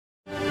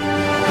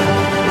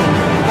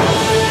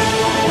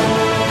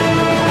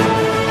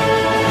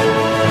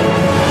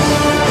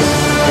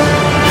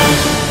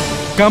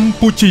កម្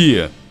ពុជា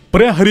ព្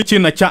រះរាជា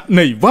ណាចក្រ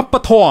នៃវប្ប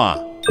ធ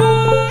ម៌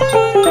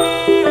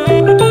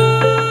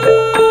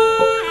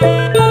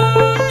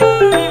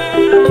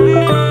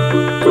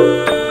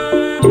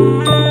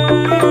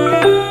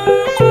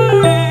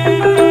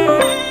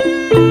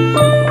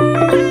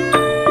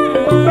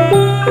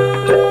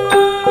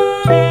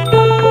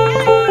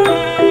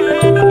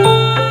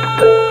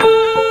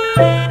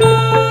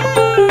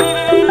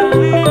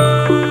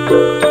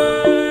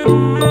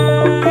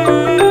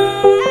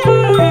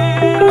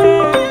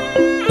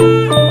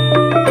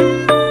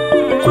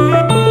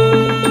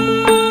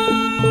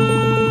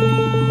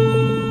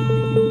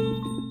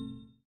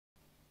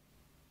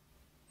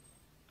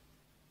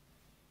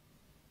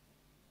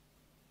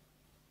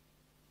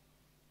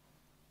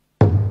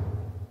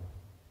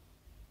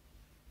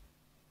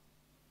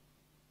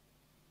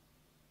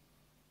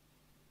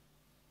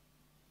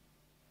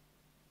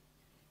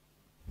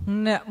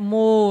นะโม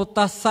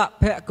ตัสสะ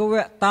ภะคะว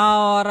ะโต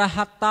อะระห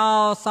ะโต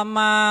สัมม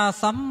า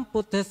สัมพุ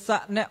ทธัสสะ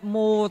นะโม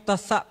ตั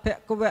สสะภะ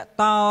คะวะโ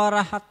ตอะร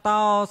ะหะโต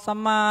สัม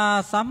มา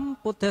สัม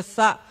พุทธัสส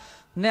ะ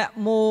นะ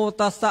โม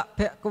ตัสสะภ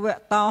ะคะวะ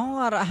โต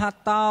อะระหะ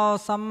โต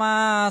สัมมา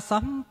สั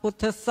มพุท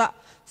ธัสสะ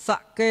สั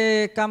กเก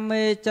กัมเม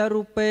จา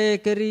รุเป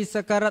กิริส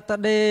กรต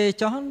เด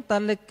จอนตะ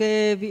เลเก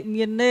วิเ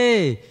มียนเน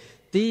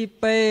ตี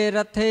เปร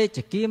เทจ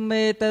กิเม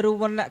ตรุ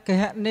วันละเก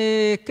หเน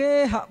เก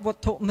หวัต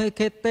ถุเมเค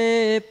เต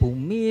ภู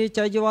มิจ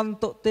ยวัน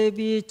ตุเต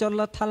วีจล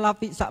ทลา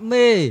วิสเม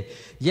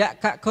ยะ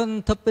กะคน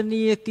ทป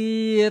นีกี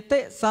เต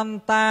สัน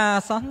ตา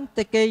สันเต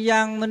เกยั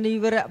งมณี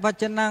วระวั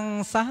จนัง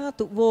สา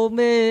ธุโวเม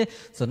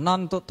สนั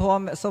นตุทอ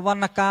มสวรร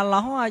ณกาล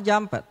หายา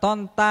มเปตอน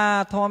ตา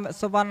ทอม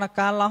สวรรณก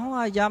าลห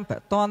ายามเป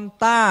ตอน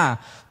ตา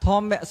ทอ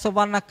มสว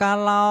รรณกา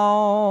ล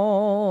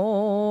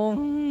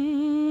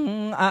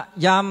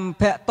ยามเ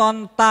ปตอน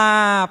ตา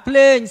เพล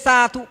งสา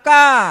ธุก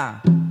า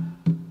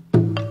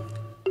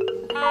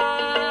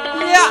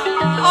ยะ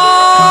อ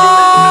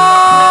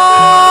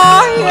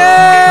เย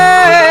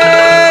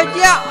ะ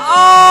อยะ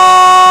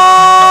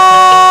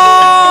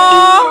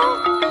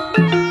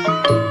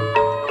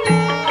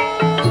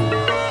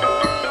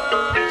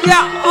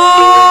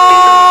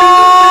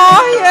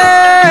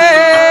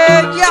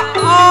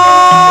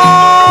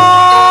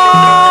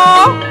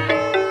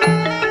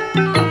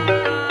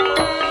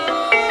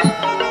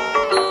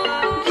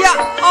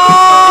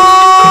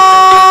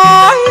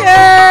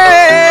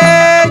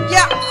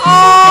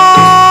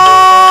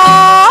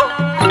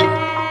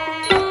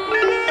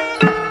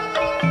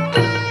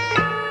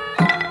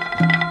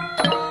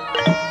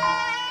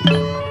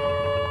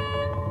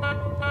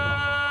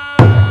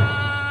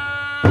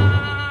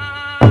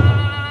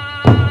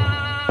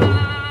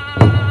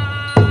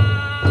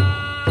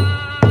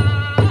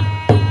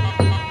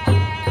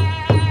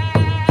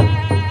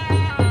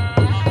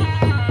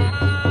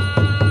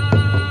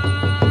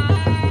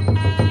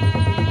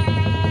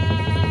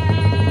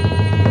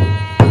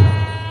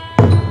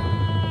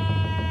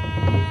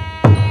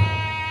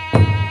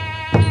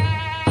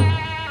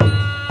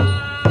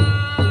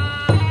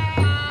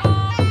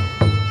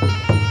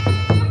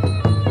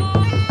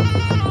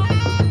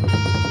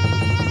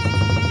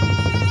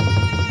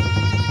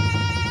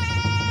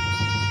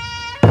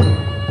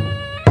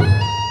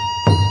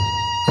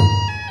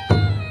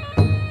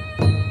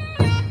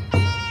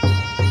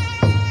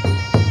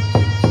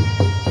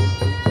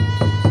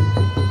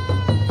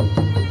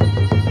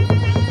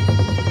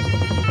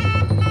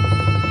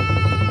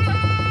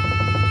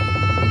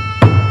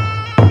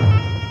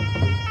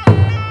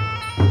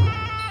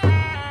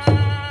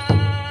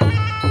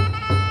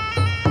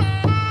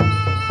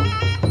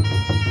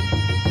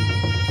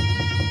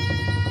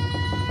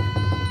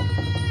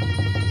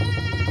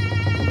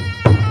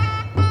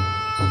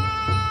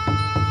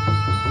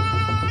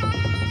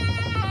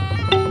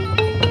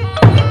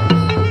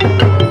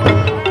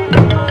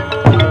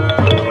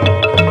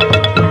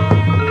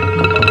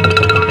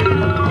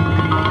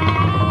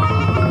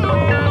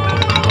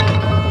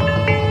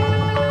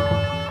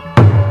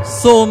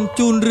សូម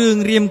ជូនរឿង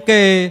រៀម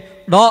កេ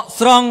ដក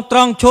ស្រង់ត្រ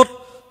ង់ឈុត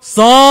ស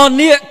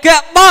នៀក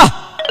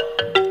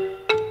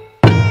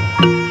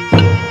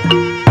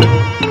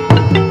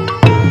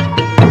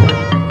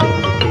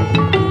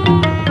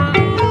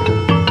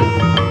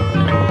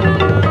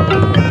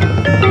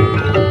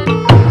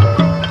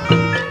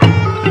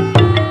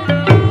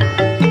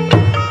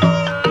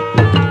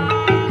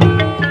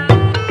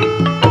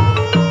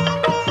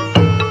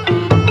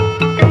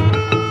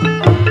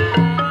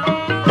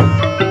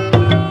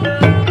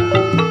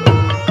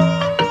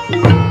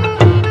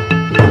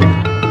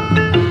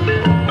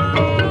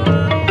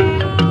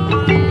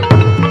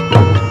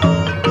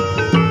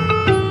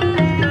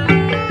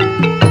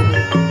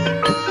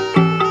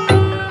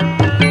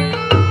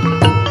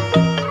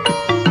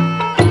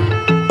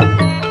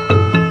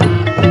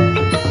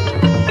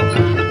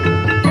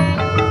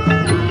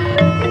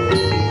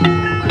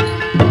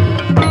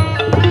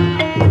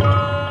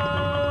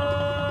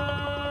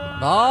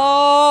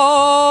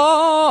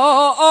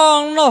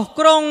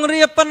ក្រុង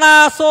រៀបណា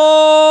សូ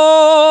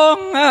ង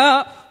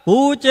ពូ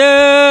ជា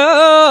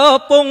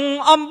ពង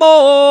អំបូ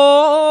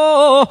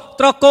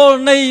ត្រកូល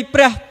នៃ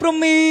ព្រះព្រ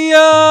មា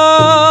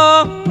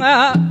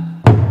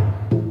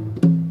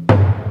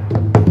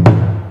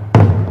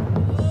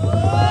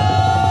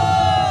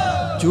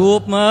ជួ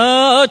បមើ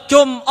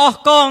ជុំអស់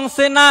កង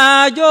សេនា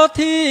យោ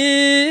ធា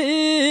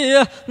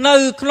នៅ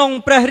ក្នុង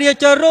ព្រះរា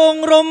ជរោង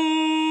រំ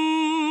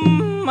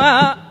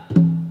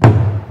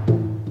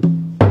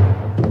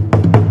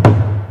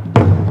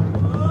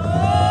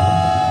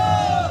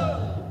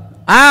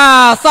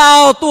សោ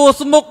ទួ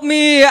សមុខ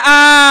មី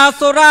អា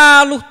សូរា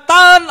លុះ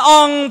តើនអ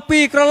ង្គពី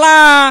ក្រ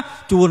ឡា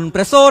ជួនព្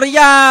រះសូរិ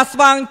យាស្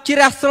វាងជ្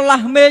រះស្រ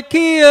ឡះមេ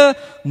ឃា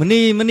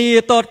មនី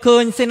តតឃើ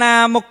ញសេនា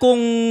មកគ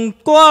ង់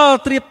គល់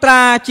ត្រៀបត្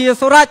រាជា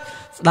សុរច្ច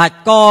ស្ដេច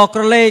ក៏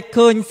ក្រឡេក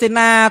ឃើញសេ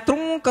នាទ្រ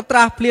ង់ក៏ត្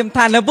រាស់ភ្លាម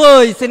ថានៅវើ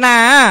យសេនា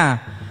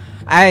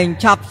ឯង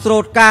ឆាប់ស្រោ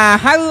តការ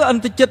ហៅអ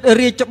ន្តជិត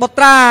រាជបុ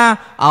ត្រា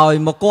ឲ្យ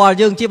មកគល់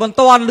យើងជាបន្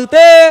ទាន់ឬ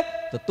ទេ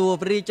ទទួល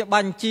ព្រះរាជប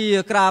ញ្ជា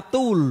ក្រាប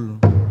ទូល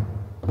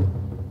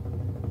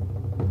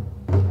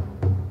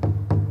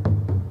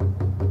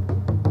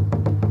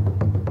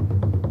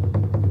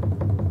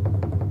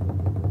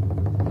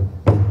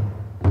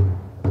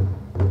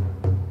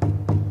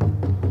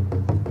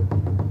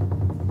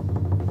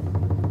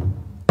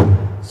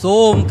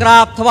សូមក្រា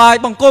បថ្វាយ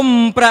បង្គំ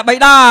ព្រះបិ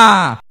តា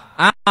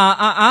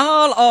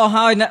ល្អ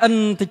ហើយអ្នកអិន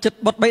ទៅចិត្ត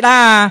បុតបិតា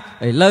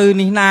ឥឡូវ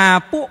នេះណា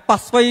ពួកប៉ា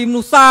ស្វ័យម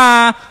នុស្សសា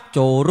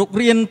ចូលរុក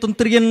រៀនទន្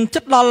ទ្រាន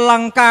ចិត្តដល់ល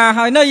ង្កា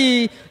ហើយនេះ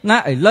ណា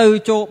ឥឡូវ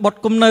ចូលបុត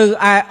គុំនៅ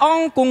ឯអ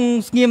ង្គគង់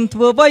ស្ងៀមធ្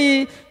វើវៃ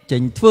ចេ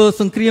ញធ្វើ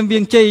សង្គ្រាមវា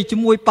ងជ័យជា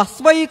មួយប៉ា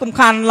ស្វ័យកំ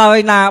ខាន់ឡើយ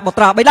ណាបុ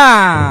ត្រាបិតា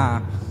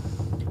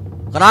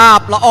ក្រា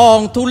បល្អង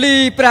ទូលី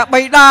ព្រះ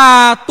បិតា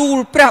ទូល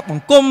ព្រះប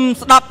ង្គំ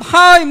ស្ដាប់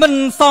ហើយមិន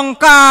សង្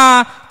ការ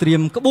ត្រៀ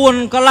មក្បួន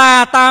កលា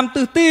តាម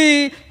ទិសទី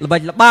ល្បិ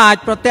ចល្បាច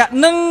ប្រតិ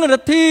នឹងរ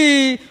ទ្ធី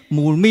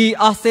មូលមី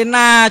អស់សេ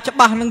នាច្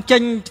បាស់នឹងចេ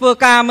ញធ្វើ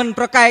ការមិន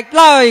ប្រកែក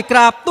ឡើយក្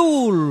រាបទូ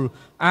ល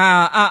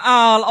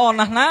ល្អ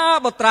ណាស់ណា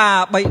បុត្រា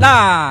បិតា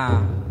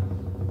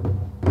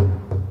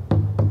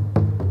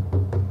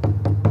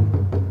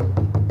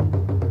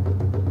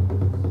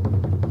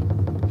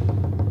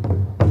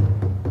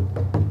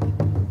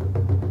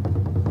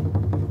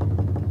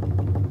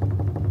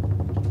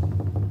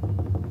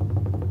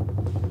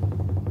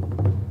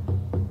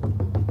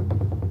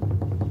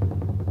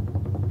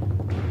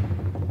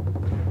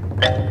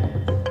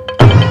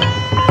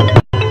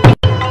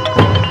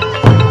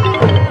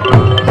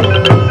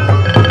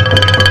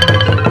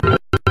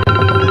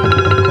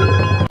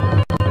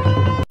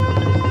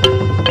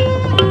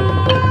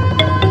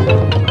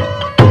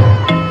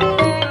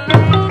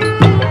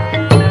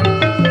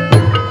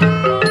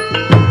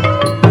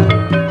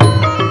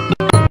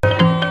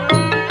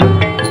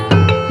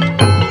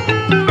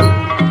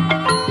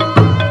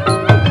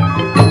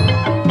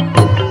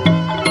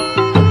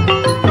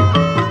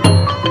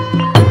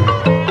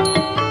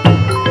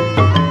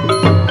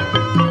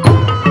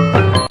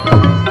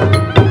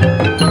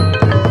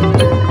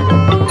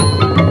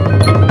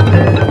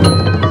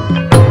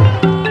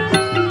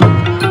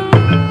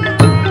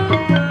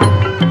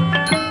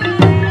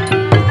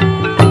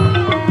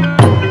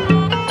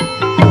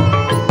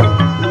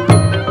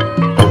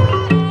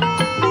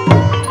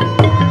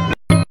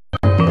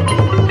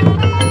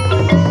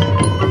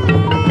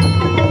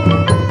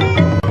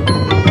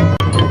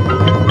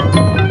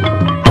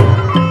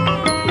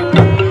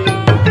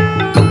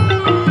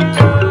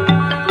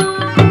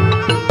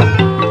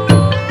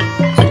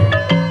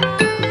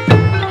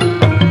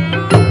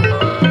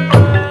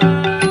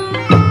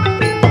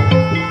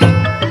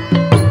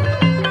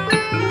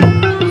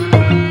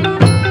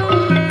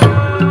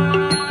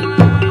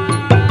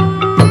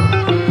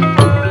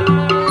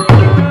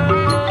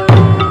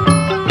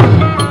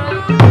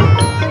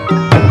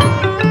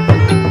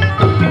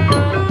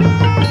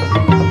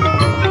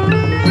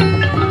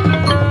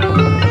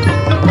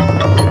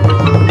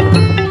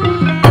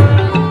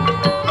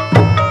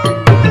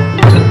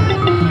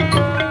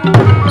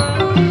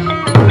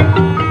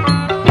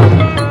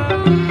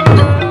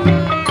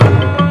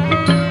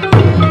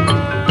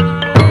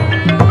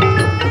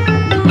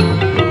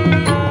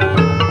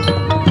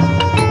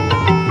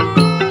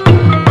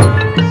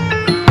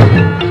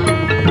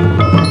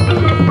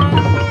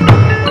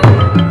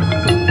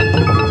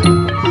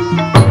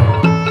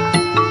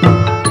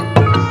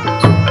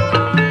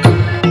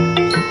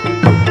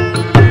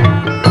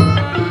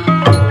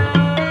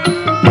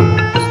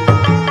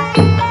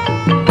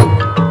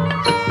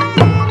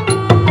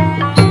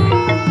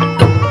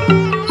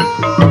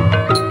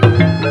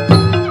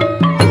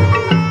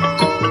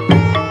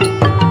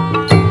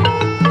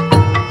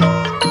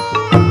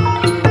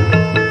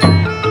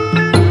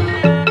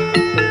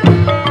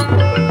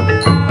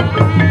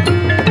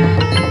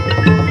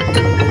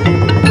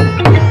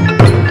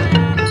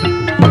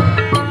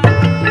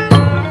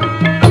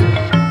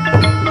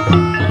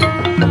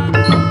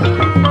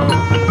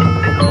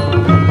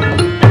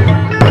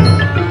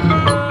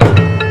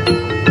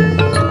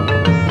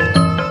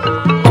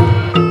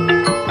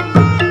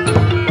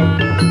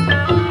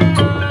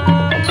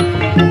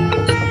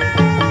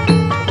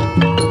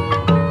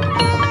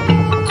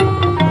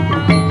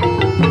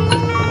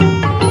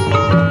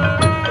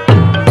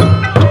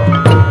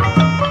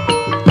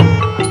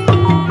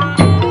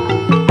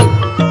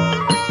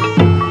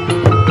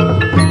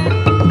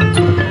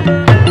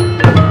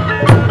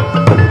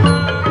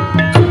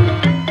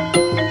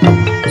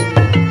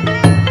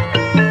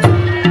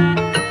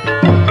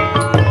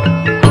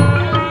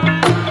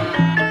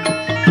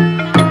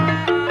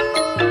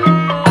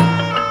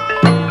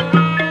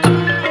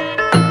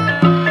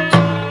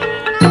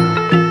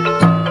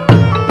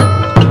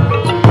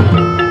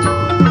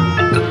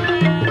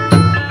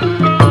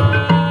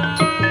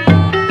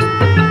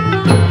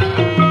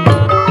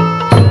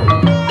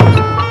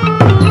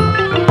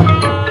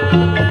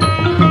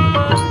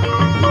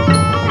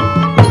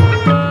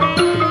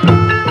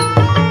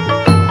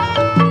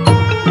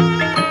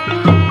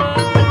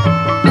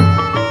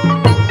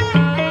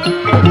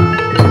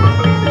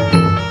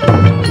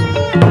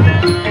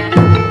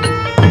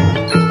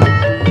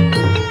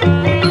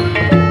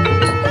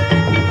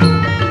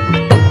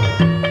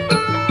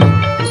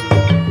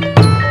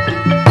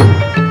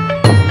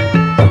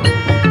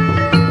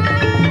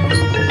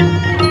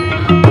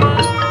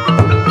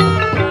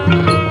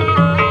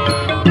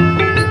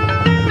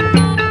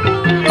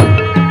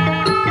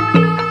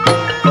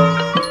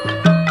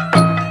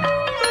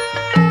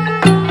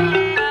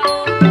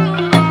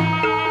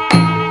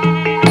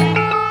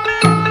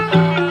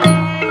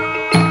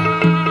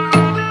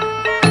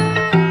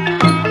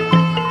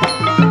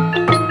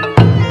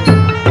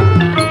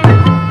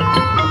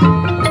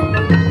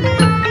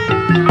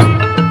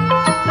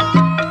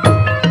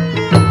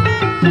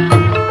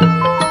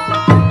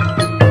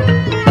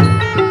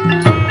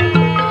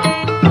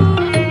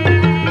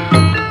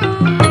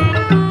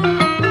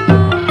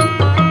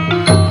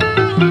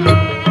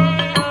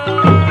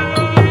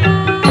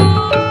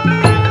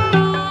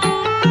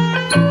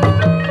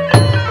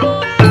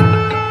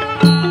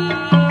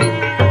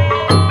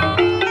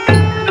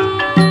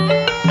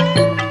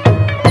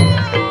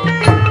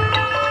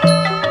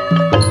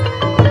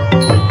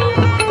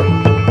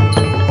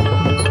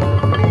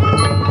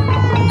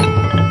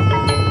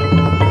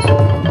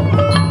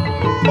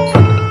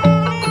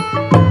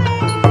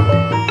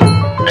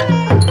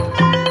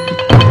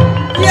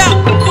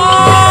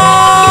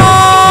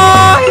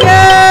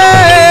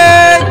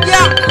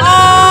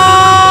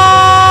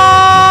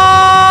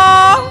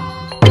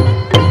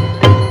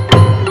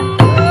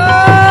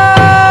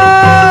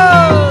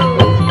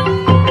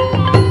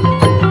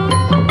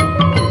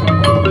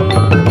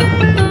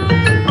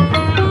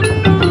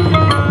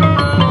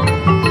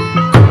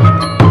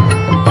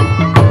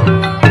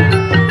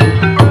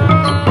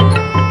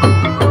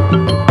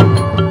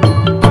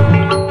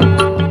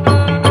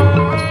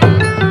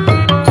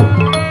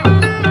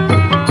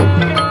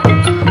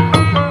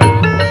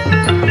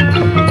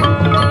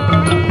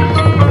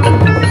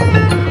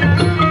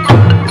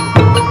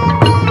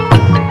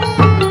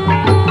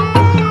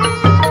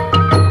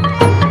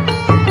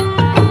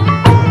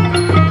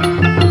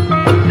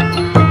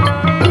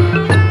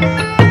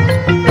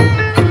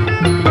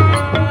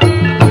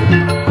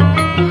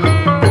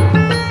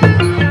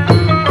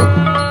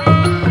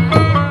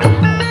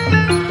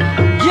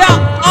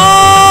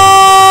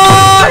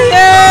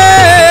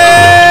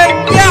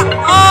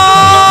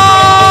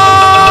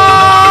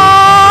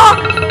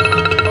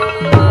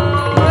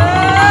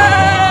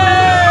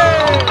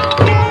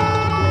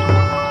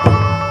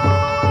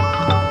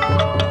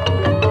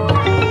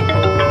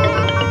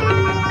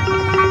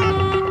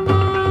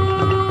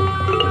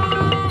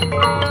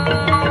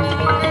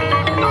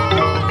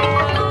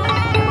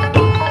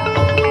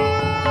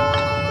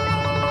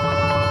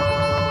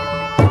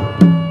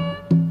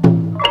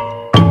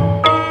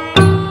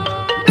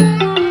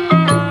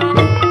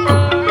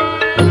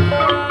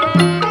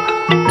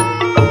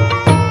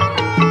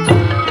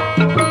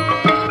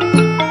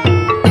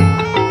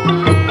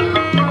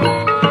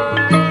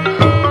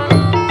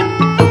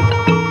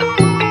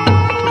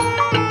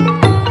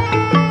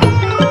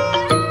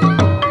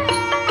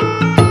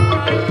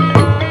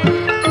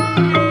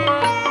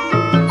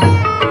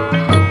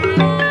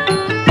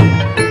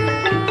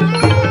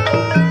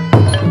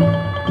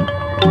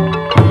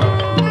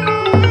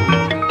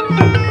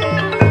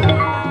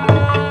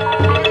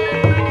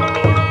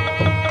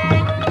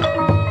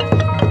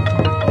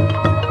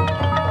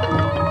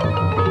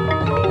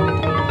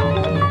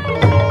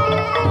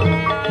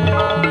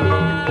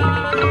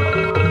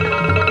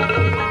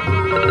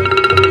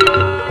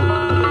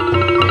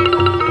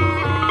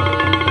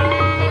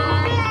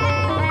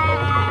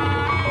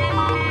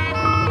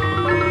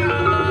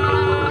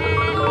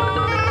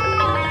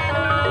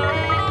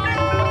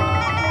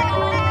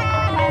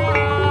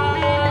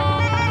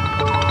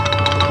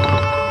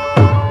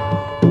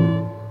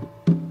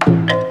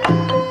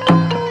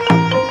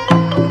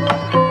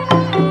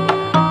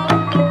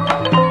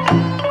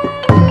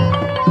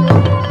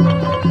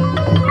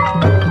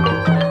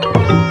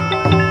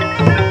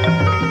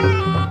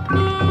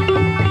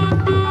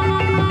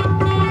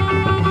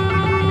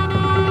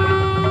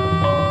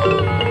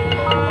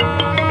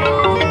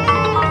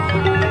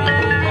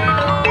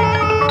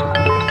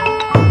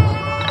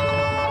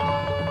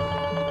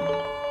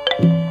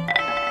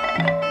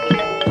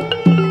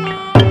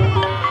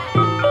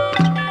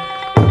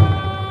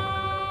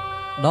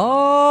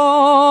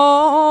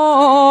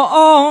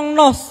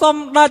ม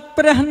ดัด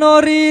ព្រះន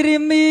រីរិ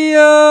មី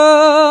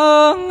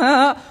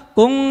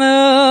គង់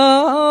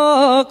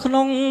ក្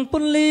នុងព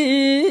ន្លា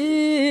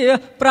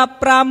ប្រាប់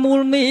ប្រាមូ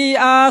លមី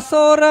អា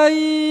សូរី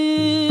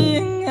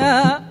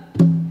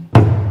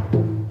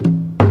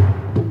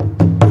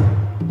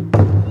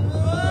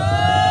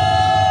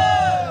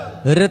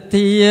រទ្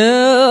ធា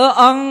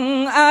អង្គ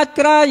អាច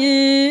ក្រៃ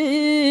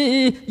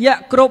យៈ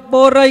គ្រប់ប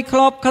រិយក្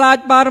លបខ្លាច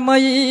បារមី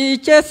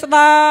ចេស្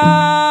តា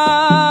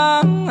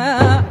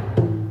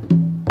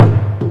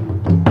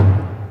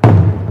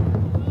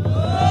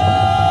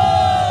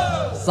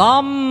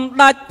សំ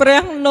ដាច់ព្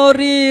រះន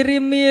រីរិ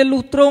មា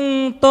លុះទ្រង់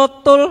ទ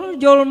ទល់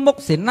យល់មុខ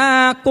សេនា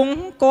គង់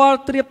គាល់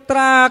ត្រៀបត្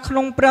រាក្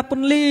នុងព្រះព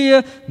ន្លា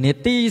នេ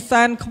តិ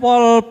សែនខ្វ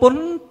ល់ពុន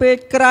ពេក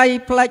ក្រៃ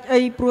ផ្លែក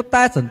អីព្រោះ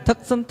តែសន្ធឹក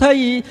សន្ធិ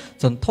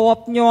សន្ធ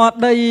ប់ញ័រ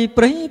ដី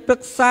ព្រៃព្រឹ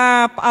ក្សា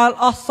ផ្អើល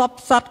អស់សព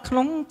សัตว์ក្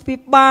នុងវិ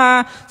បា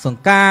ស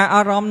ង្ការ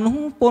អារម្មណ៍នោះ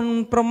ពុន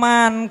ប្រ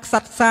មាណខ្សា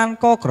ត់សាន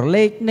ក៏ក្រ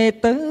ឡេកនេ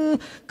ទៅ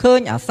ឃើញ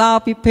អាសោ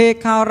ពិភេក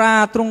ខោរា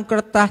ទ្រង់ក្រ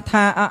តាស់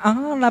ថា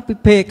ណាពិ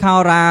ភេកខោ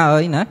រា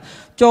អើយណា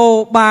ចូល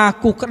បា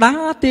គូក្តា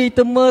ទី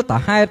ទៅមើលត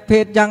ហេតុភេ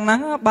ទយ៉ាងណា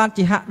បាន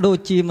ជាហាក់ដូច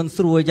ជាមិន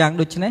ស្រួលយ៉ាង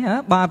ដូចនេះ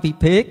បាពិ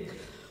ភេក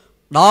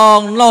ដ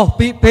ងនោះ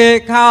ពិភេក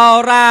ខោ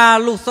រា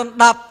លុះសន្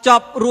តាប់ច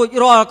ប់រួច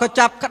រាល់ក៏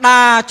ចាប់ក្តា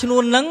ឈ្នួ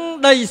ននឹង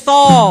ដីស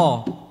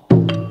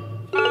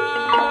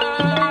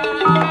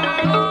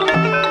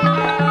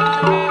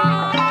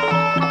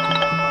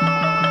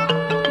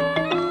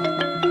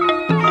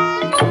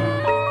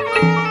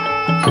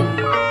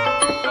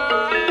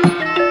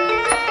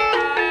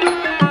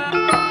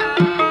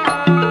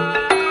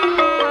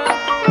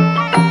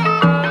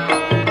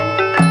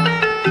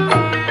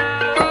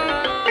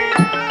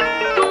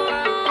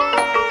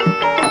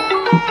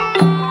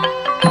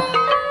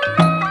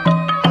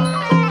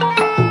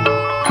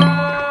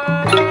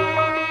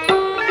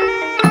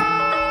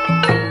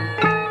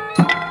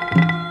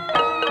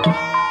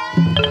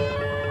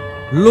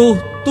លុះ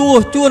ទួ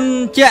ជួន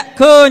ជាក់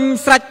ឃើញ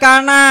ស្រេចកាល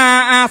ណា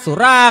អាសុ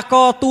រា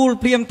ក៏ទូល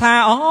ព្រាមថា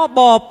ប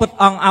ពិត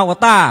អង្គអវ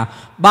តារ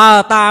បើ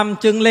តាម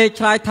ជើងលេខ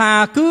ឆ្លើយថា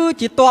គឺ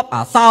ជាទ័ព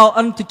អាសោ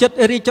អិនទុចិត្ត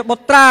រាជបុ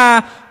ត្រា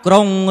ក្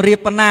រុងរា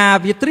ពណា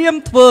វាត្រៀម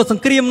ធ្វើស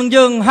ង្គ្រាមនឹង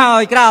យើងហើ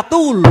យក្រាប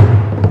ទូល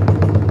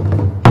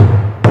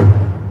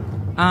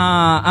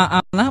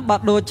ណាបា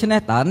ត់ដូចនេះ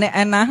តើអ្នក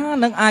ឯណា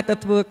នឹងអាចទៅ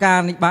ធ្វើការ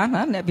នេះបាន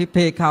ណាអ្នកពិ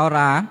ភេកខោ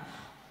រា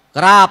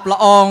ក្រាបละ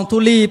อองទូ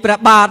លីព្រះ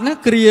បាទណា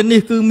គ្រា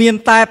នេះគឺមាន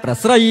តែព្រះ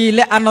ស្រីល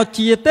ក្ខណ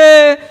ជាទេ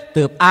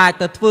ទើបអាច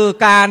ទៅធ្វើ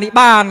ការនេះ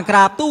បានក្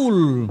រាបទូល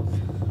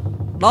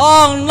ដ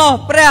ងនោះ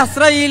ព្រះ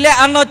ស្រីលក្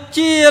ខណ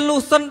ជាលុះ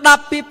សន្តា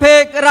ប់ពិភេ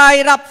ករាយ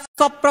រាប់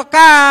សពប្រ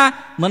ការ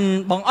មិន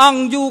បងអង្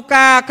គយូ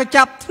ការក៏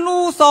ចាប់ធ្នូ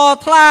ស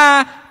ថ្លា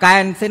កែ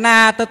នសេនា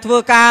ទៅធ្វើ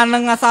ការនឹ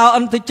ងអាសោអ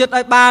ន្តចិត្ត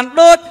ឲ្យបាន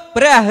ដូច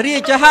ព្រះរា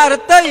ជហឫ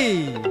ទ័យ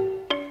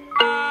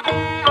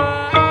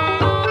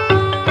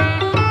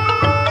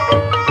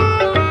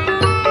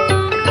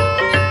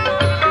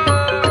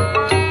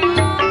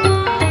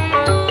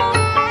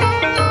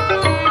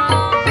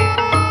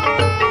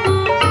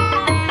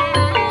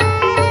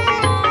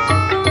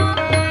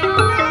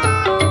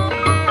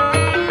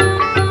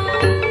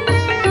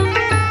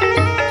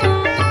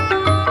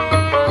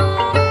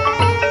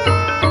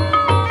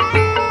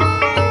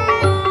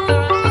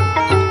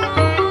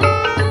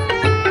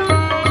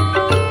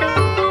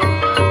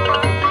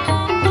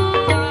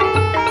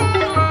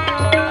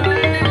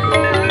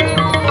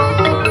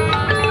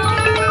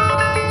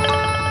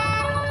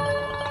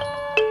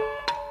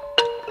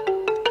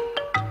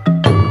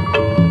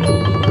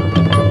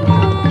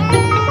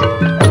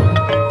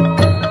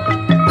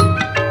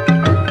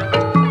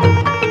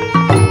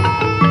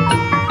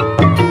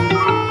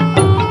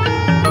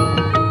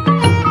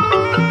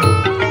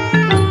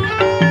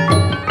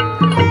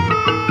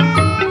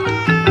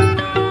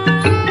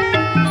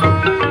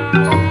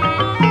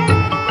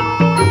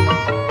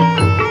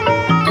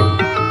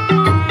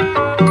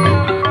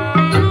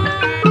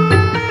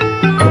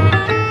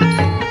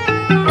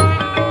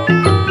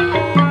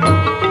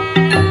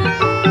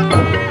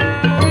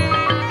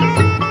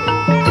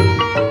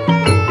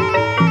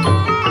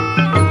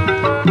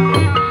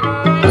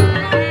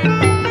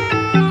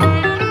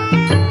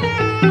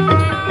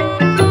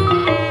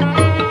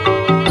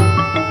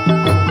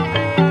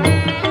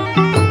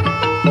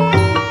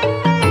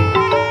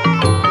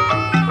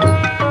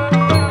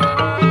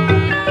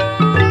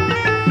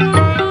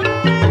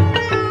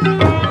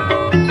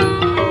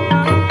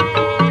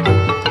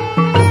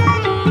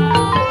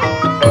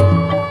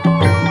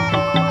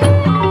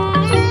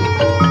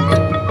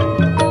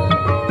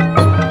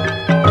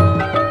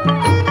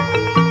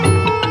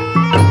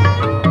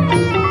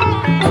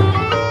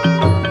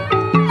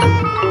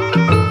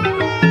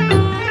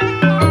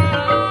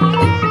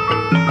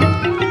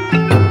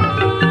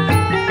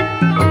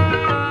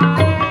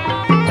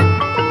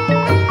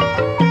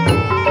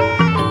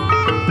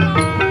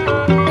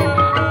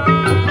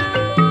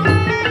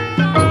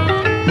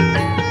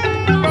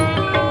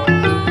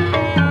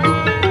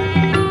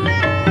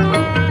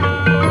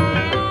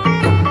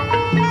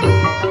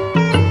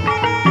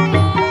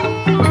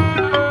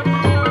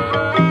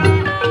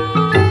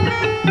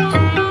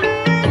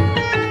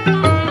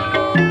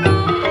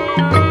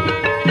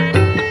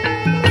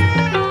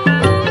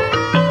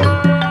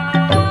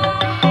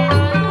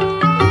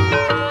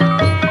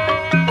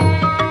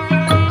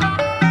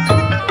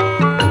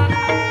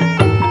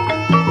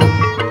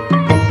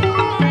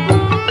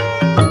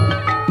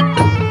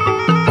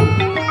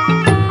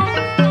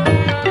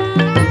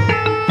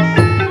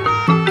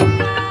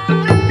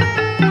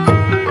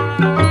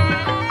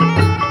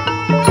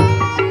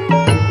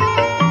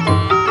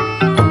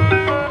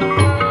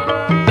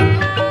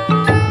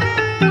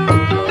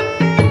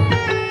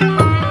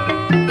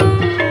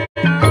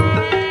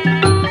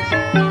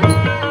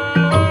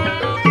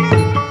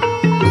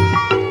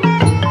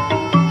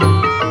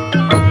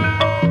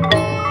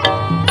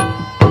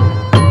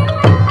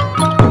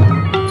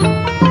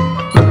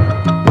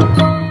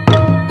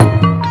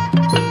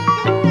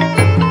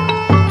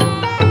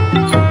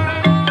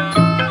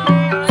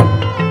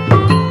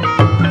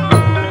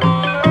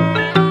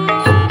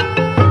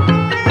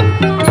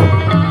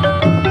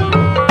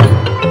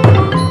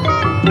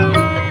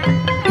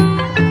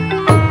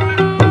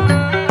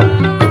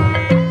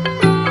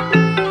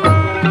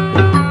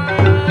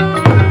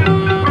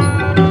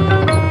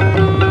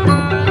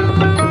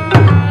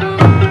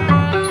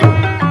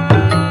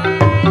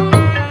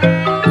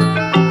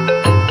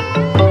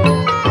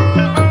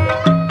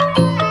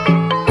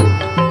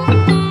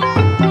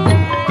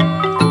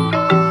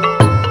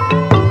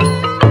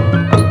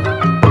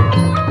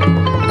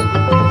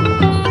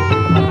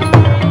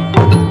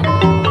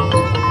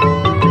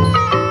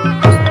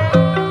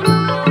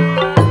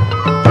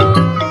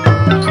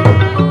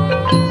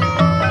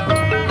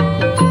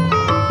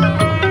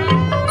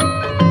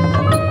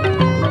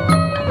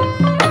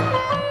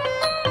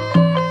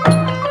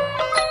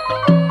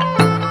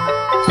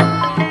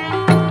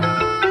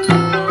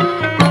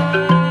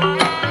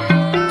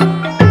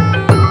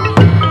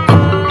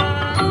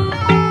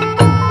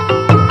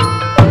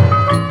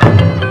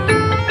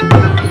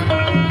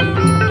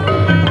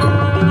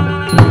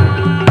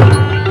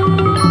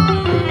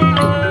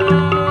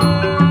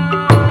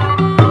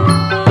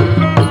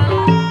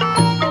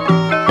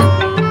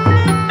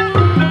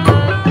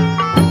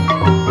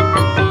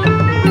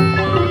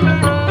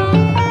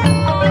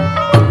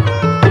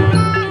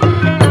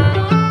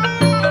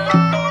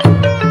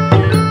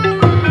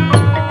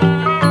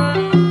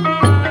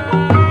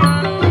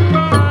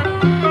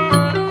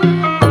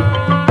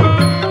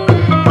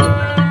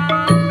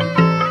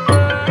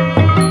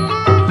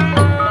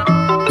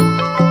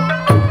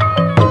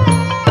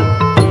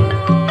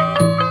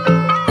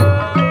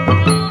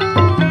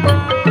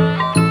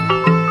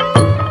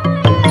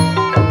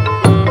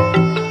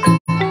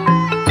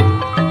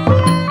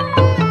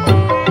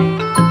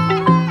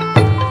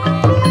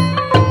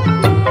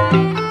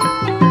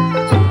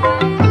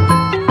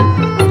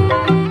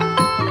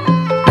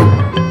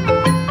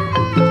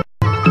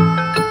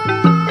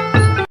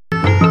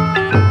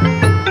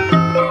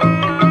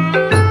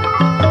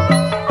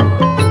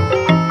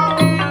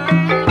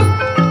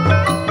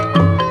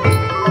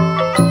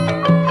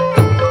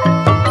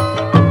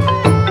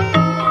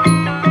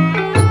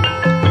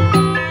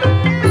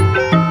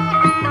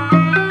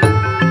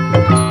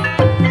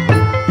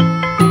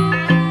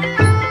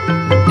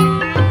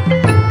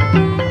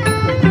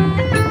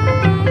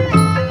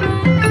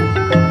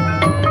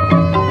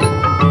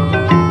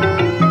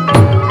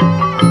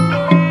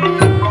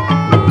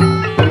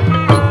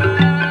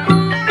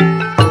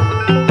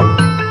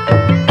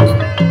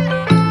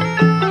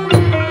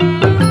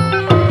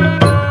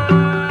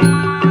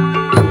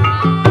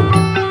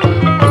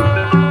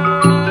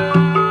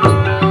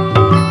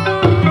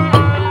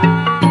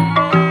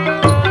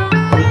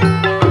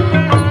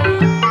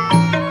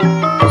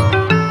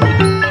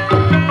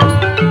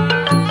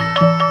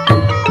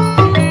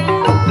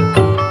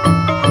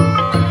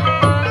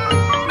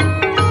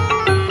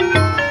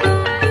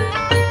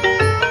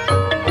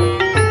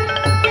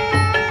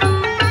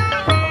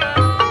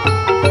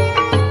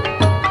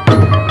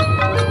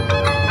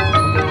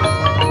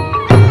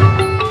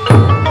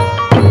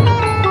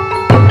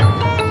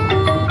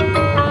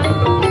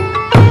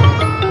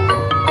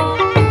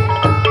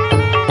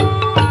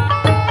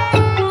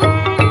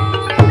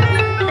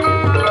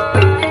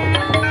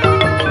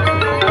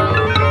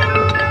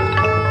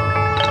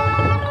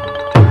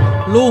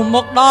ម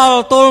កដល់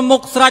ទល់មុ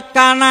ខស្រេច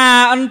កាលណា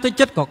អន្ត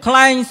ចិត្តក៏ខ្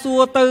លែងសួ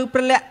រទៅព្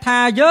រះលក្ខថា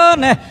យើ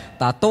ណែ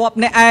តាតប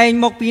អ្នកឯង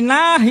មកពី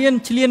ណាហ៊ាន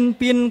ឆ្លៀន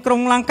ពៀនក្រុ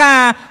ងលង្កា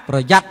ប្រ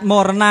យ័ត្នម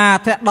រណា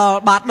ធាក់ដល់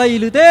បាតដី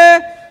ឬទេ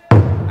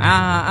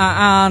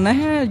ណែ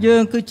យើ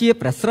ងគឺជា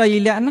ព្រះស្រី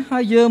លក្ខណាហើ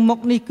យយើងមក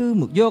នេះគឺ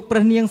មកយកព្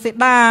រះនាងសេ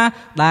តា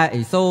ដែល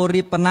ឥសូរ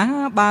រៀបបណា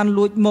បាន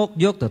លួចមក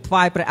យកទៅថ្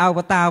វាយព្រះអវ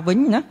តារវិញ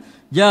ណា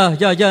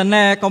យើ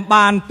ណែកំ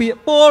បានពាក្យ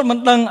ពោលមិន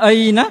ដឹងអី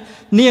ណា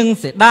នាង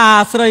សេតា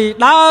ស្រី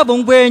ដើរវ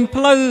ង្វេង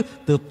ផ្លូវ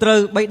ទើបត្រូ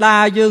វបិតា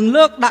យើង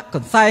លើកដាក់ក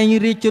ន្សែង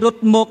រាជរ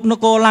ត់មកន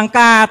គរលង្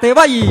កាទេ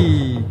វៃ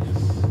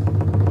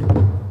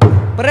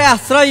ព្រះ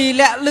ស្រី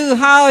លាក់លឺ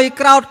ហើយ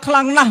ក្រោតខ្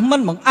លាំងណាស់មិ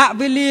នបង្អាក់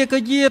វេលាក៏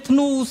យាធ្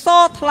នូស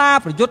ថ្លា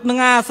ប្រយុទ្ធនឹង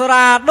អាស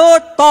រាដូ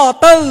ចត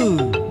ទៅ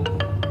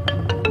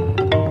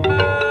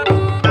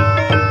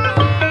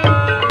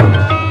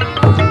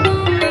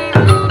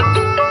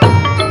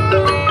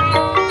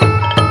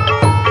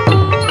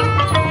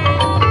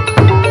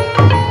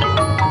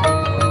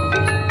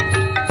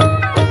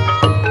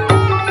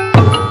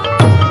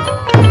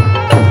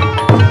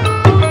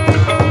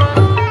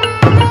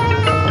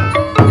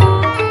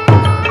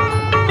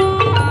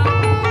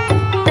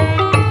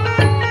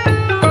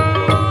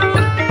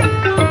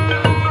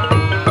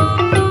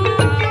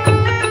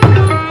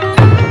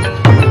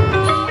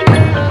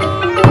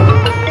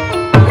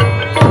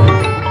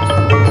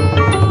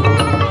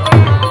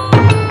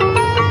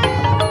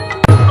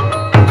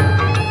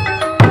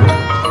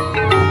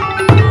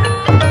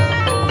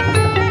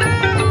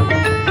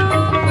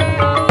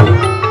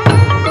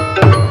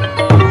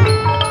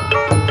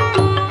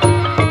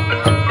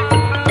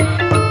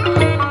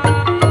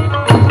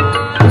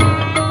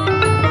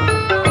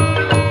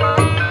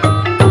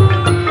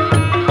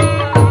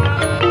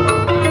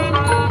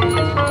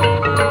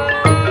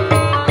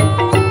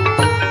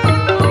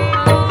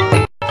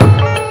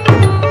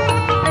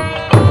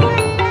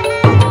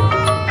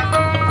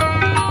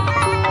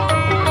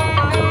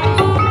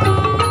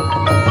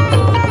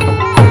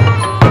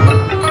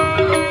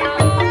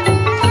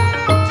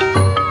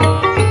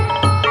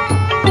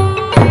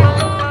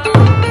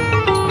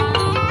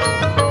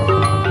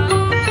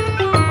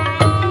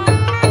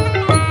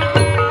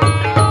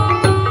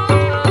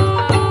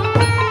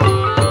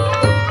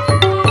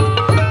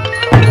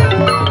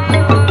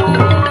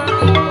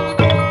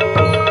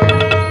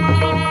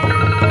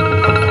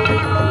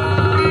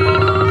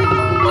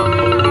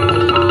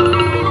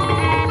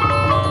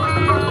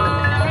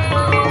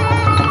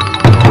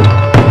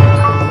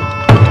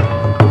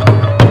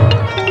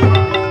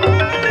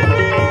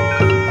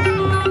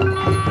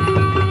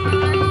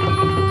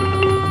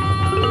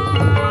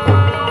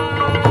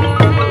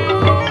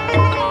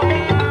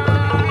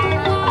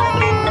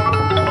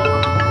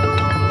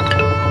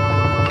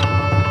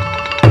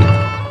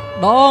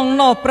ដង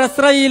នោះព្រះ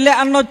ស្រីលក្ខ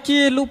អនុជា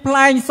លុផ្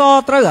លែងស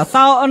ត្រូវអា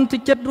សោអន្ត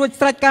ចិត្តរួច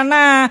ស្រេចកាល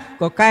ណា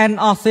ក៏កែន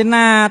អស់សេ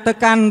នាទៅ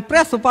កាន់ព្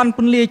រះសុវណ្ណព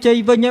ន្លាជ័យ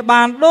វិញឲ្យ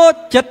បានដូច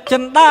ចិត្តចិ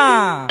ន្តា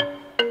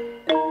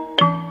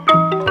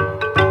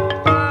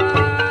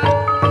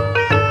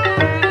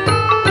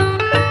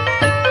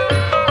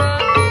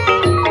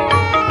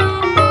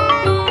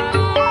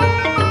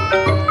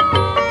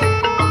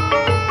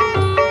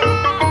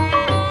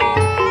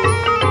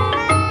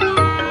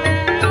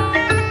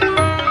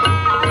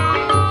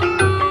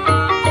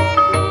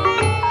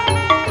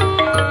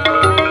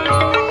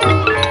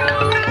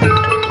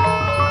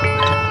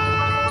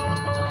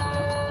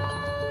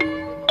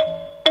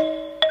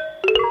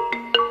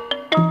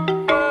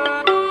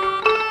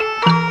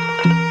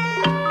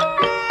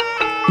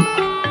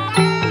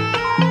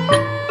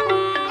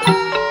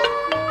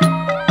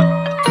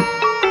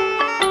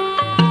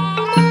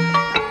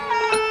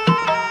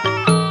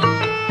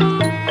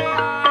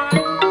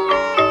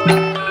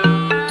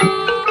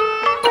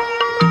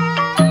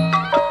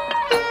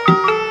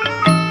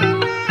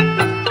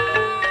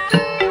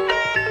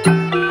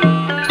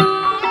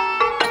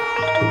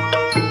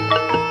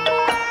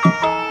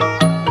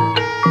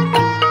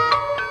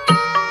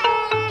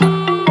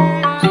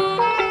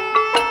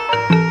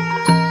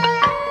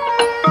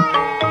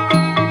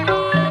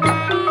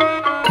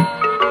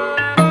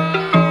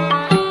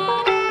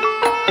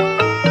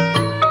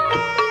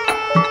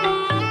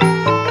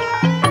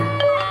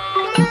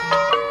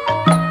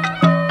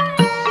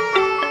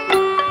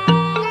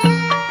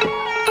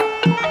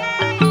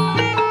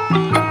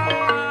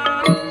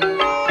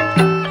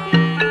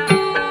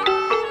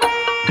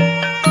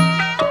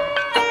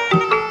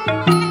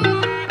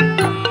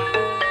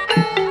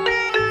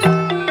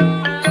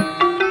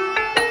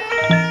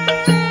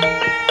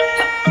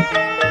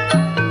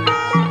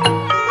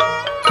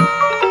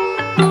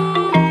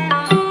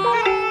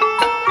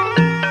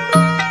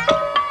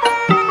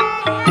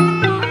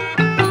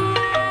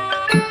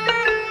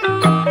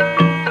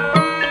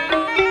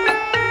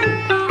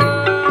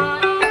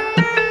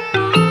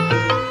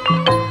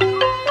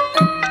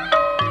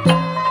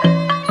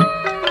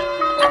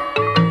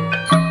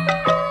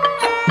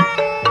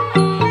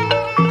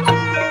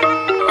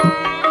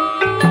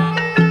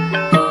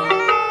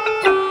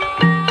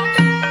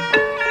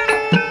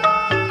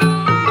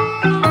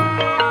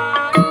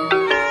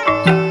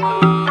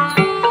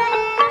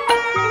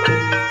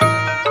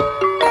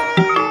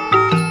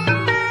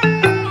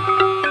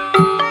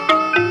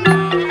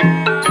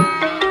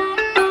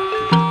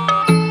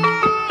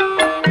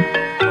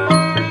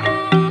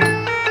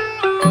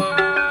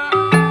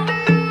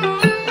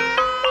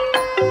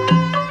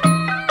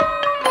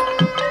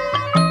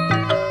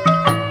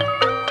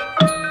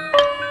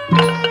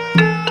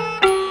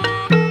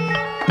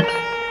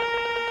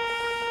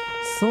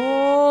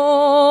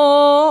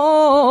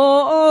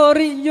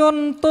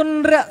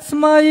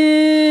មី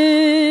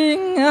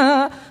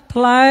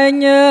ថ្លែ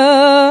ង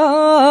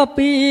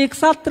ពីក្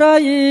សត្រី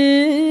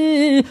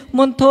ម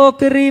ន្ត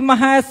គិរីម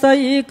ហេសី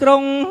ក្រុ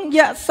ង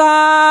យៈ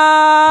សា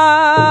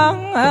ង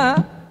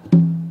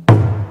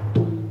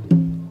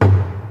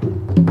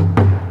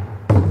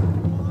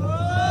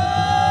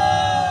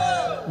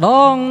ដ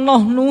ង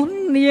នោះនោះ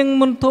នាង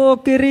មន្ត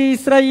គិរី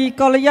ស្រី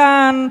កល្យា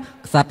ន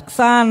ក្សត្រខ្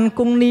សាន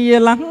គង់នី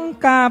លង្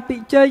ការពិ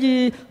ជ័យ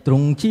ទ្រ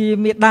ង់ជា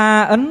មេដា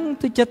អិន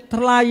ទចិត្ត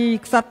ថ្លៃ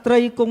ក្សត្រី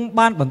គង់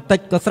បានបន្តិច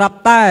ក៏ស្រាប់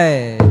តែ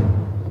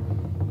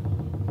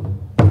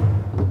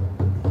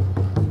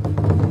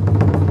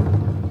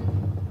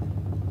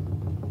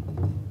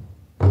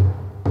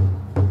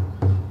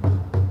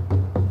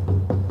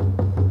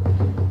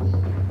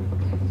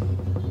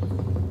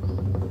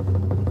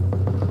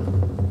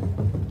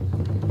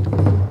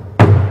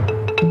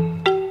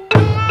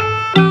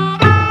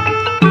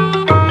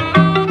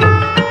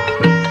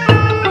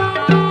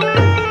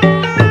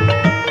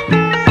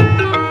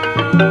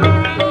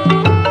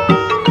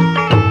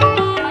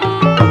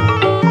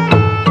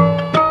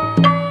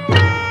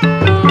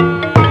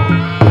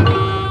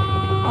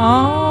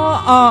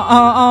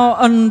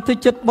អិនទៅ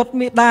ចិត្តបុត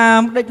មេដា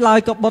មិនដេចឡើយ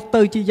ក៏បុត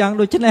ទៅជាយ៉ាង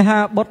ដូចនេះហា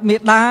បុតមេ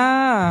ដា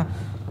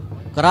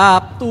ក្រា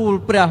បទូល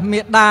ព្រះមេ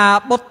ដា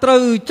បុតត្រូ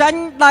វចា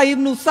ញ់ដៃម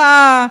នុស្សា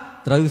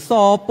ត្រូវស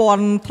ព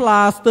ន់ថ្លា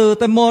ស្ទើរ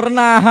តែមរ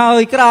ណាហើ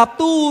យក្រាប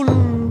ទូល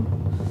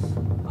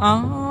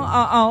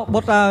បុ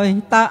តហើយ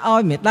តើឲ្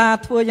យមេដា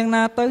ធ្វើយ៉ាង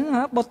ណាទៅ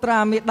បុត្រា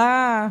មេដា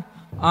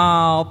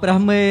ព្រះ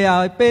មេ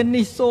ឲ្យពេល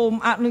នេះសូម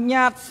អនុញ្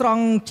ញាតស្រ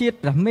ង់ជាតិ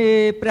ព្រះ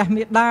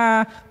មេដា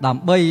ដើ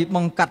ម្បីប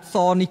ង្កាត់ស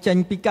នេះចេញ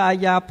ពីកា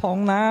យាផង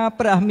ណា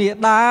ព្រះមេ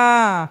ដា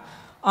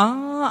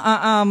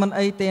មិន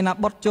អីទេណា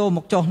បុតចូលម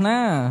កចុះណា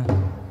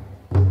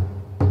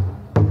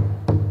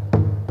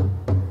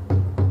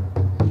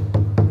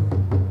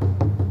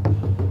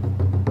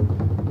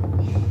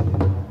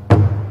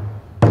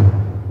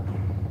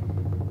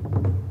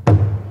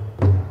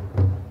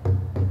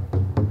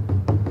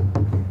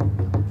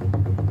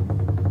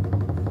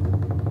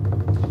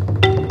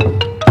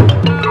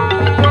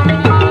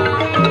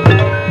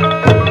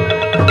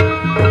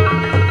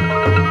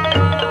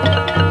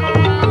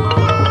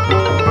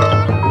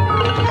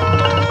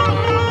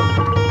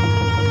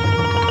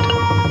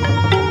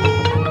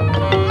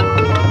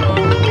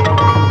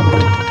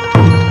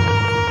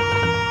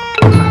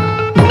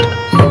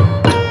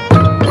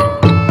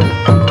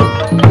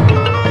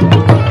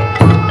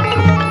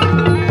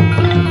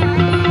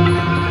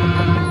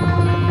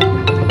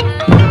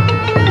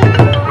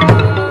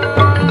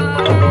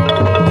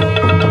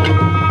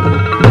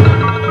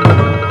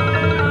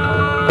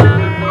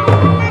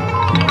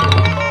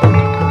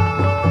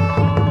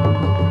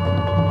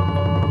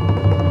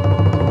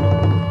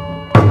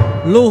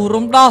លុះ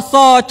រំដោះស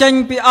ចេញ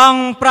ពីអង្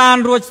គប្រាន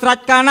រួចស្រេច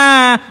កាលណា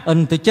អិន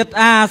ទៅចិត្ត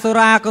អាសូ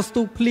រាក៏ស្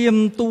ទុះភ្លាម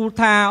ទូល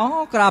ថា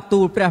ក្រាបទូ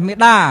លព្រះមេ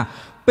ដា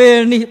ពេល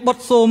នេះបុត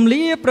សូម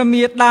លាព្រះ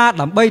មេដា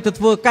ដើម្បីទៅ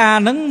ធ្វើការ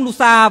នឹងមនុស្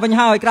សាវិញ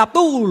ហើយក្រាប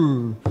ទូល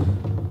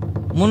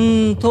មន្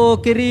ត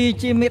គិរី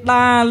ជាមេ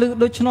ដាឮ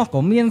ដូច្នោះក៏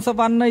មានស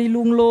វណ្ណី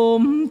លួងលោ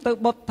មទៅ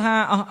បុតថា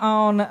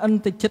ណែអិន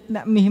ទៅចិត្តអ្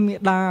នកមាសមេ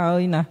ដាហើ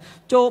យណា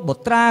ចូលបុ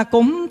ត្រា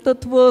គុំទៅ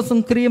ធ្វើស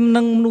ង្គ្រាម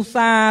នឹងមនុស្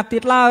សាទៀ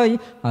តឡើយ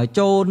ហើយ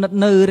ចូលនិត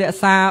នៅរក្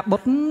សាបុ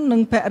តនិ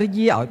ងភរិ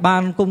យាឲ្យបា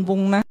នគង់វ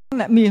ង្សណា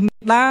អ្នកមាសមេ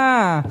ដា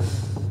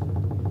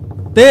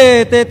ទេ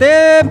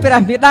ព្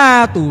រះមេដា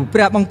ទូលព្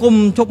រះបង្គំ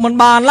ជប់មិន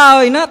បានឡើ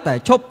យណាតែ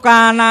ជប់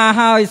កាលណា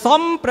ហើយ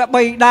សំព្រះ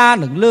បិតា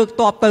នឹងលើក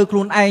តបទៅខ្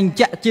លួនឯង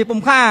ចាក់ជាពំ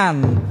ខាន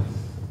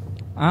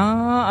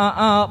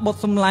បុត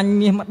សំឡាញ់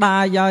មាសម្ដា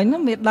យហើយណា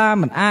មេដា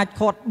មិនអាច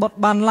ខាត់បុត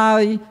បានឡើ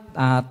យ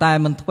តែ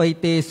មិនធ្វើ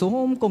ទេសូ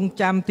មគង់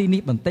ចាំទី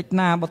នេះបន្តិច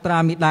ណាបុត្រា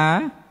មេដា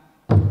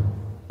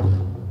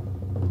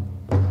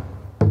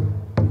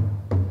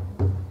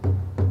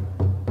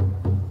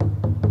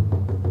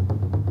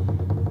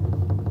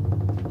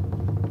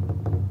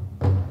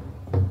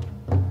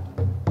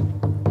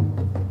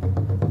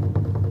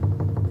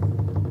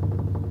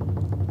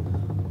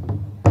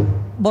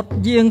បុត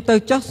យាងទៅ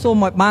ចុះសូ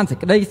មឲ្យបានសេច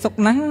ក្តីសុខ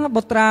ណា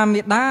បុត្រា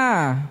មេដា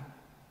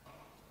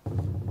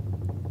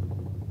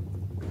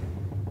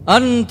អិ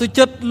នទុ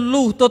ចិត្ត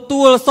លុះទ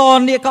ទួលស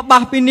នាគបា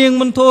សពីនាង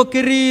មន្ត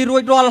គិរីរួ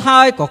ចរាល់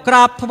ហើយក៏ក្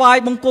រាបថ្វាយ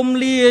បង្គំ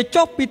លា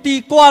ចុះពីទី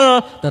គល់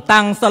ទៅ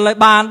តាំងសិលឲ្យ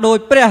បានដោយ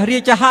ព្រះរា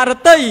ជហឫ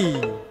ទ័យ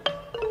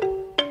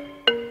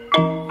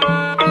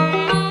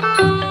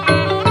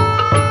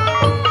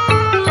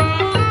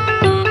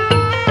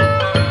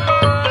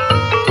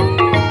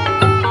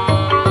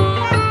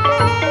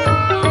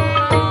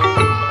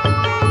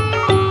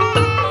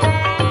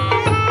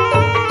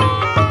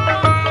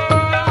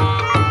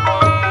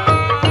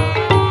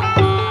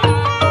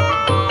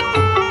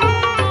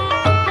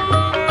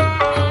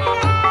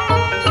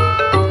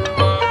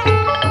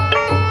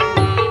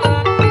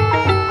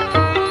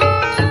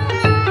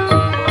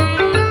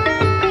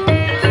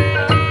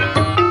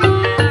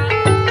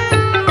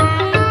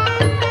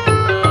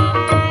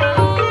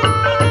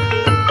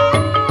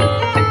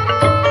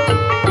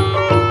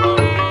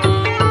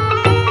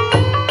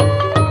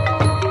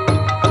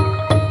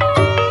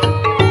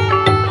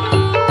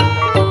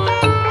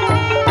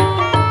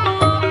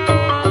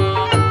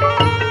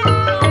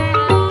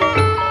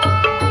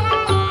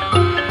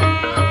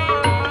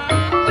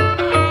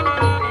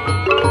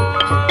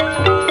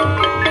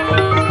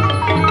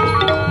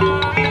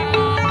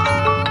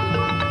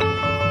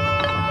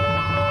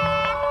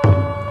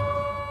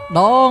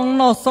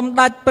សម្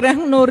ដេចព្រះ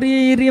នរា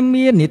រា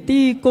មានី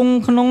តិគង់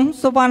ក្នុង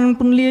សវណ្ណ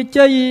ពន្លា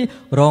ជ័យ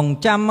រង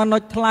ចាំមនុ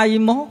ษย์ថ្លៃ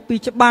មកពី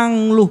ច្បាំង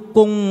លុះគ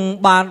ង់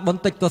បានប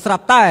ន្តិចក៏ស្រា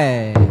ប់តែ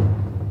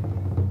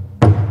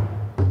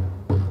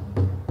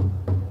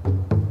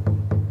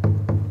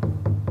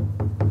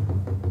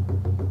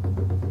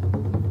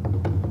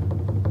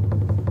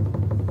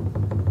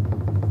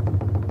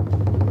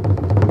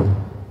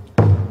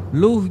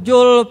លុះយ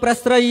ល់ព្រះ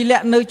ស្រីលា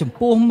ក់នៅចំ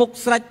ពោះមុខ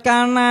ស្រេចកា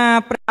លណា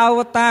ព្រះអវ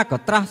តារក៏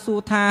ត្រាស់សួរ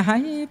ថាហើ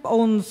យប្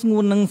អូនស្ងួ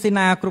ននឹងសេ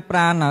នាគ្រប់ប្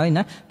រាណហើយ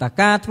ណាតើ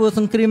ការធ្វើស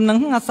ង្គ្រាមនឹង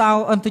អាសោ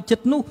អន្តចិ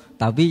ត្តនោះ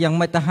តើវាយ៉ាង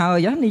ម៉េចទៅហើ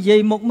យនិយាយ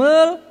មកមើ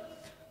ល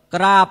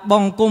ក្រាបប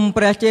ង្គំ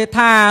ព្រះចេ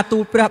ថាទូ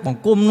លព្រះប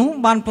ង្គំនោះ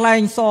បានផ្លែ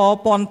ងស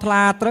ពន់ថ្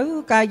លាត្រូវ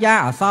កាយា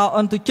អាសោអ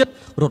ន្តចិត្ត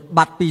រត់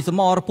បាត់ពីស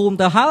មរភូមិ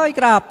ទៅហើយ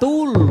ក្រាបទូ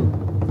ល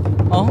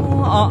អូ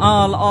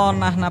ល្អ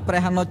ណាស់ណាព្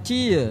រះអនុ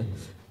ជា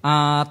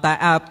តែ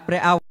ព្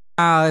រះអ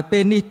ហើយពេ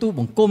លនេះទូ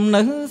បង្គំ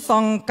នៅស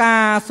ង្កា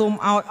រសូម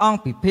ឲ្យអង្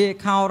គពិភេក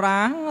ខោរា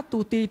ទូ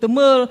ទីទៅ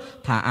មើល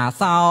ថាអា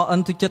សោអ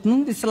ន្តចិត្តនឹង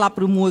វាស្លាប់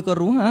ឬមួយក៏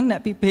រស់អ្នក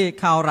ពិភេក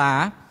ខោរា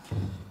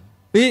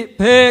ពិ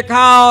ភេក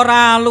ខោ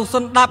រាលោកស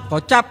ន្តាប់ក៏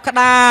ចាប់ក្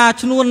តារ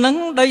ឈ្នួននឹង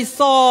ដី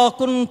ស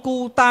គុណគូ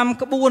តាម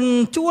ក្បួន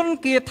ជួន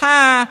គាថា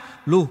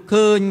លុះ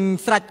ឃើញ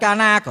ស្រេចកាល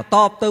ណាក៏ត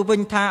បទៅវិ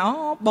ញថាអូ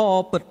ប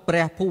ពិតព្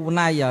រះភូ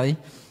ណៃហើយ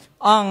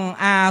អង្គ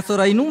អាសុ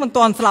រីនោះមិន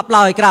ទាន់ស្លាប់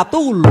ឡើយក្រាប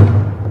ទូល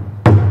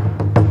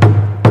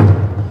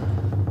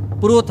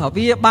ព្រោះថា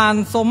វាបាន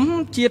សុំ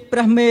ជាតិព្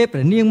រះមេព្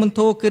រះនាងមន្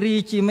ធោគិរី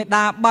ជាមេ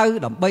ដាបៅ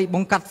ដើម្បីប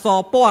ង្កាត់ស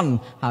ពន់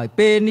ហើយ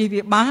ពេលនេះ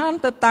វាបាន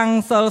ទៅតាំង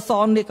សិលស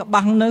និក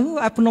បាំងនៅ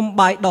ឯភ្នំ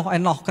បាយដោះឯ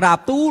ណោះក្រាប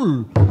ទូល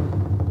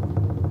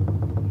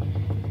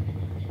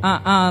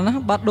ណា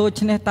បាត់ដូ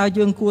ច្នេះតើ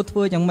យើងគួរធ្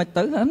វើយ៉ាងម៉េច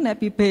ទៅអ្នក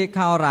ពិភេក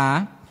ខោរា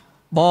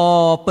ប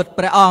ពិត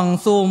ព្រះអង្គ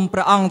សូមព្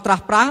រះអង្គត្រា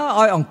ស់ប្រើ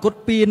ឲ្យអង្គត់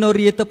ពីន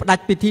រាទៅផ្ដា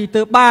ច់ពិធី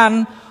ទៅបាន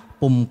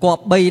ពុំគ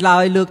ប់3ឡើ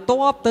យលើកត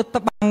បទៅត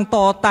បាំងត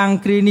តាំង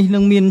គ្រីនេះនឹ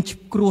ងមាន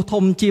គ្រោះ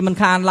ធំជាមិន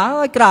ខានឡើ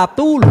យក្រាប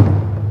ទូល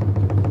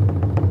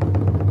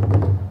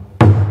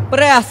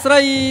ព្រះស្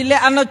រីល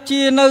ក្ខណៈ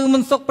ជានៅមិ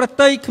នសុខប្រ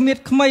តិយគ្មៀត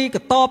ក្មៃ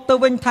ក៏តបទៅ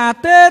វិញថា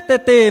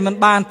ទេមិន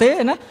បានទេ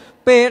ណា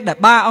ពេលដែល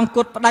បាអង្គ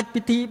ត់ផ្ដាច់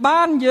ពិធី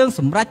បានយើងស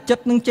ម្រេចចិ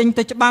ត្តនឹងចេញ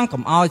ទៅច្បាំង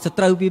កុំឲ្យស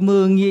ត្រូវវាមើ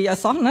ងងាយអ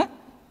សោះណា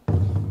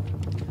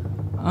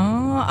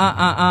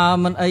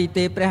មិនអី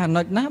ទេព្រះអ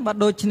នុជណាបើ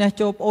ដូច្នេះ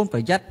ចូលប្អូនប្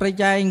រយ័ត្នប្រ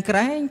យែងក្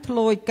រែងធ្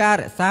លួយការ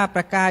រក្សា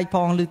ប្រកាយផ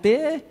ងឬទេ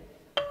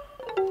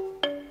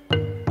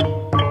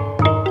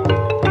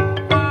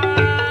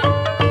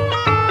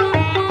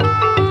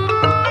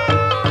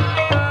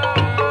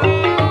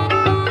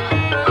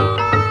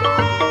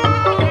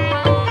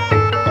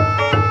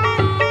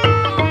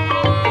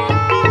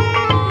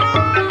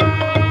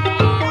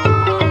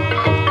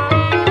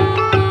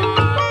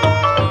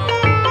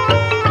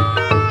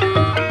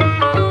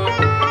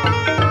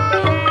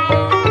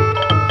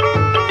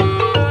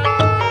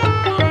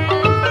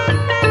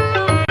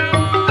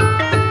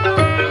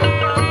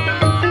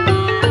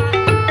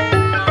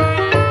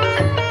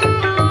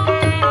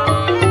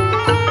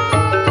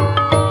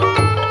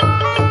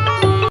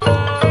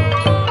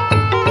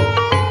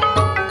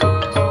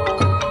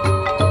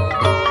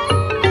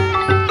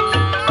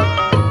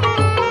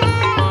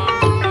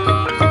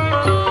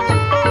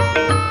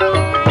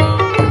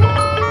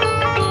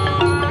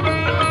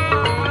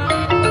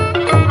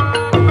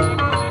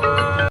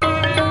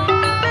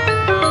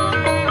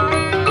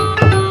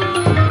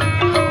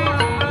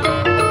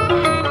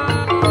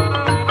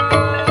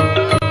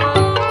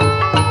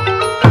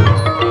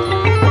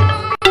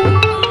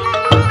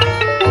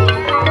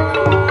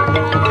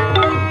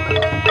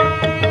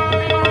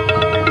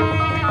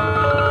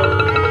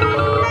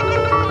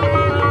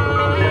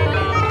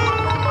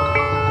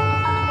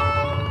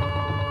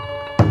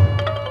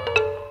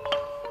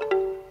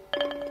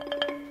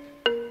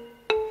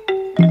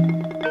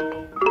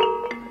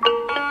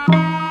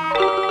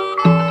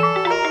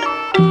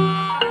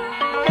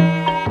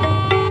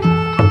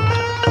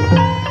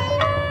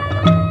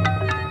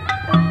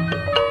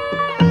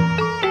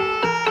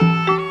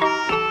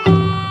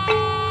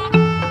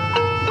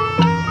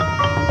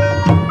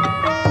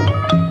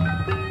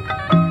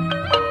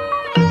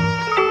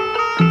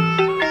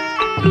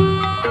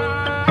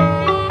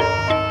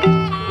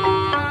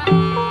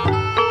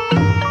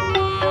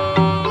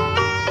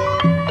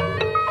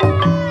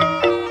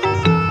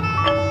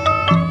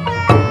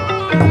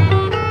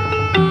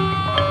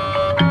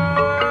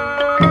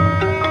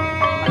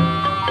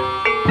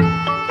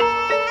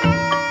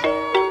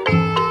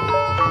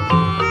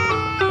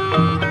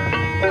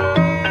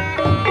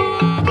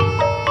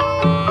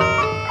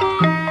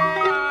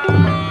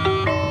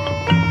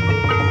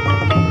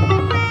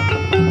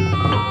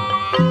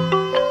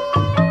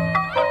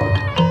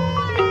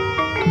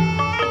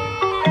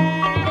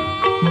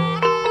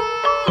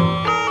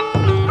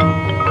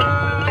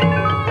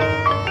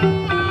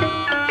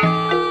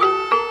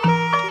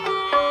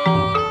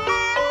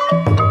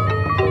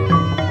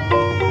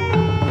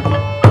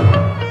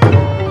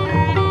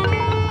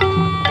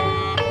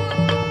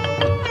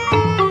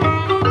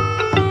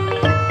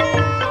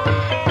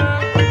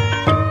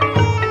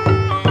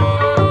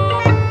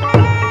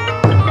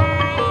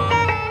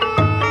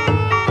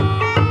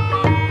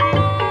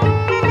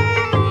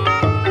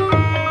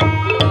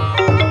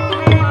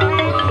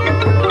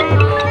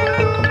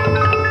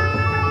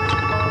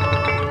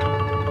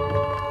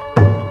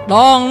ដ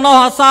ងនោះ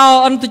អសោ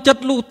អន្តចិត្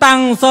តលូតាំង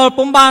សិល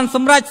ពុំបានស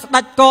ម្រេចស្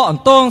ដេចក៏អ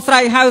ន្ទងស្រែ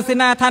កហៅសេ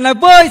នាថានៅ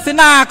វើយសេ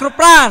នាគ្រប់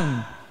ប្រាន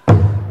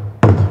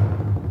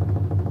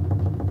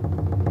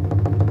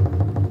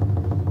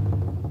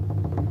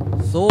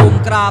សូម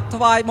ក្រាប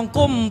ថ្វាយបង្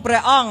គំព្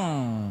រះអង្គ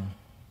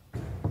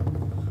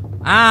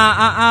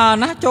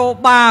ណាចូល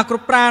បាគ្រ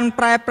ប់ប្រាន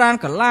ប្រែប្រាន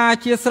កលា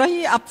ជាស្រី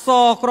អប្ស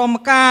រក្រម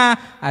ការ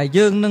ហើយ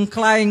យើងនឹង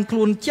ខ្លែងខ្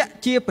លួនជាក់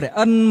ជាព្រះ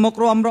អិនមក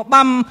រំរ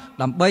បាំ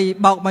ដើម្បី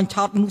បោកបញ្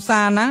ឆោតមនុស្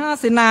សាណា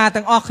សេនា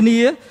ទាំងអស់គ្នា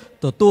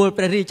ទទួល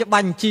ព្រះរាជប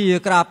ញ្ជា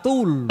ក្រាបទូ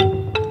ល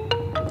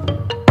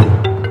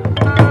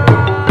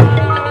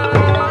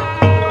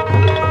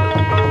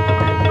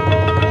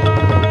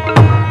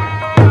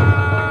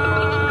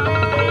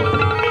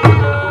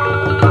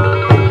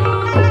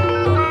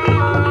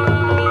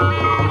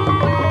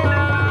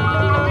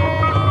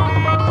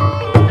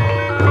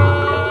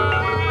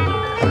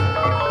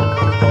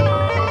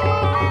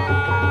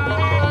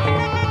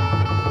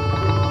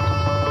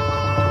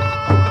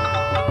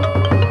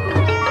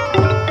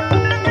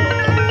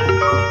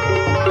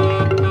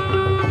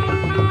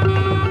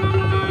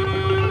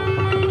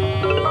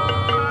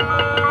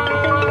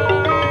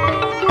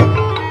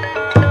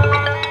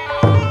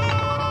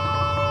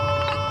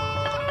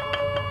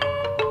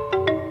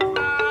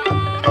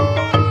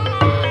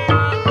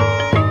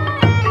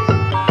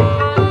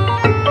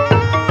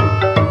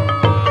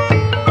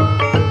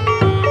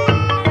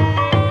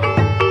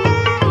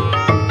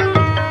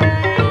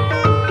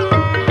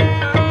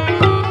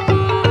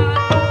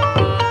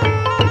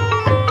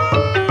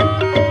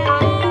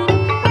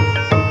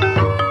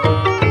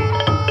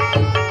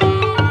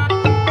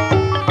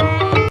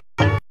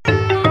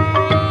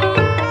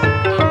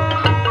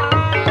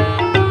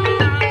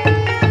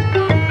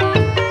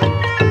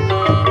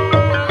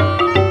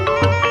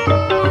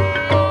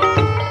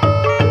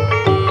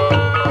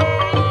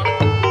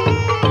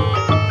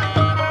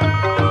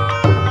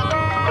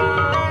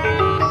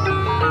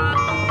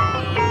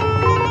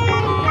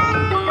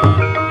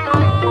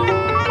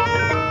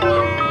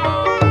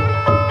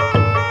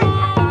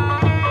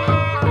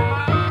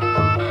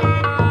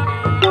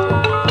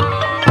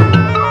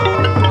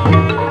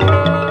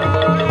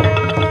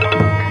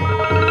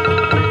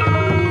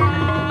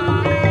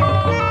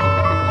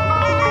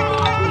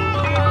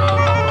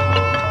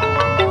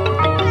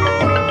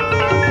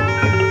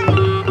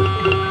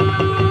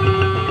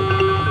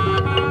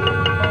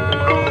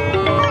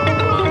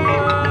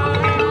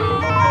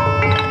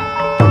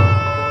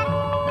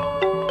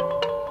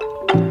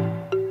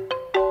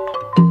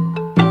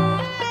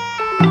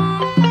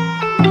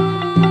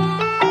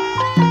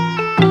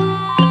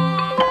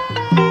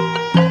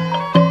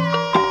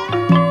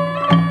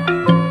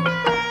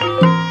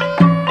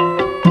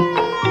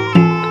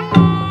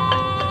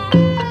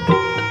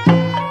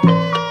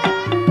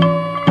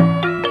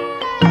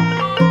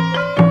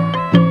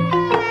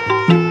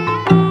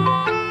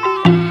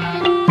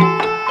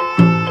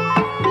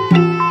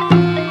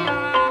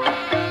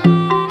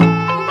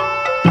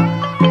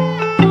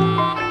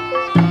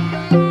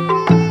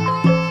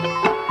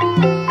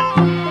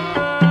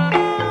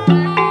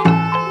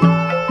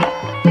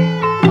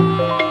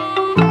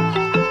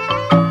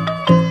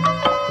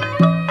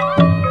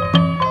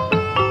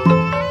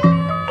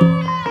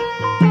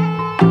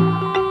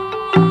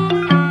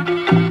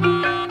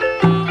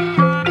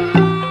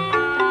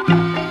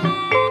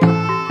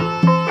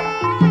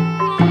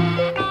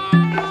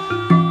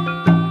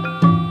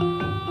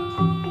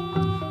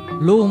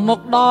លុះម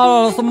កដល់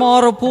សម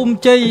រភូមិ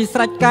ជ័យស្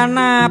រេចកាល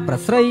ណាប្រ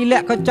ស្រីល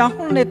ក្ខក៏ចោះ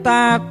នេ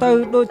តាទៅ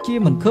ដូចជា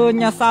មិនឃើញ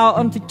អាសោ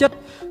អន្តចិត្ត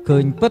ឃើ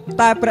ញពិត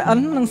តែព្រះអិន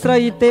និងស្រី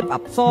ទេពអ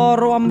ប្សរ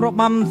រំរ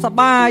បាំស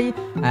បាយ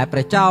ហើយព្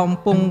រះចៅកំ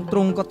ពុងទ្រ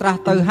ង់ក៏ត្រាស់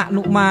ទៅហ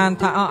នុមាន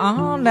ថា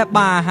អ្នក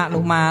បាហ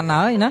នុមាន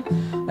ហើយណា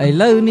ឥ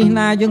ឡូវនេះ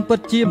ណាយើងពិត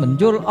ជាមិន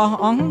យល់អស់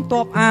អង្គត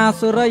បអា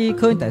សុរី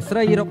ឃើញតែស្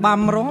រីរបាំ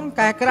រំ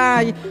កែក្រា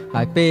យ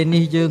ហើយពេល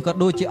នេះយើងក៏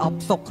ដូចជាអប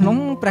សុកក្នុង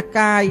ព្រះ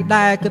កាយ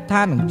ដែលគិត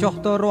ថានឹងចុះ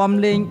ទៅរំ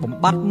លេងបំ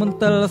បត្តិមន្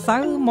ទិលសៅ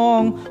ម៉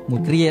ងមួ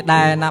យគ្រា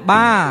ដែរណា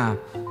បា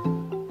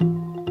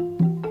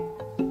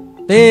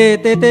ទេ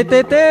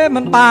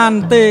មិនបាន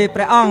ទេ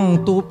ព្រះអង្គ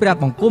ទូព្រះ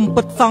បង្គំ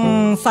ពិតសង្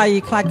ស័យ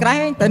ខ្លាចក្រែ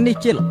ងតែនេះ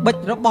ជាល្បិច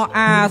របស់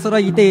អាសុ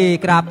រីទេ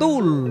ក្រាបទូ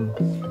ល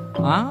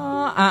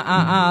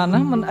ណា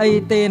មិនអី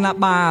ទេណា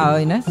បាអើ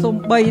យណាសំ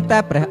បីតែ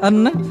ព្រះអិន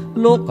ណា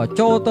លោកក៏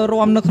ចូលទៅ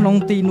រួមនៅក្នុង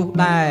ទីនោះ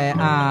ដែរ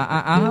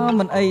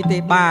មិនអីទេ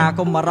បា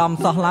កុំអារម្មណ៍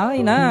សោះឡើយ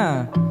ណា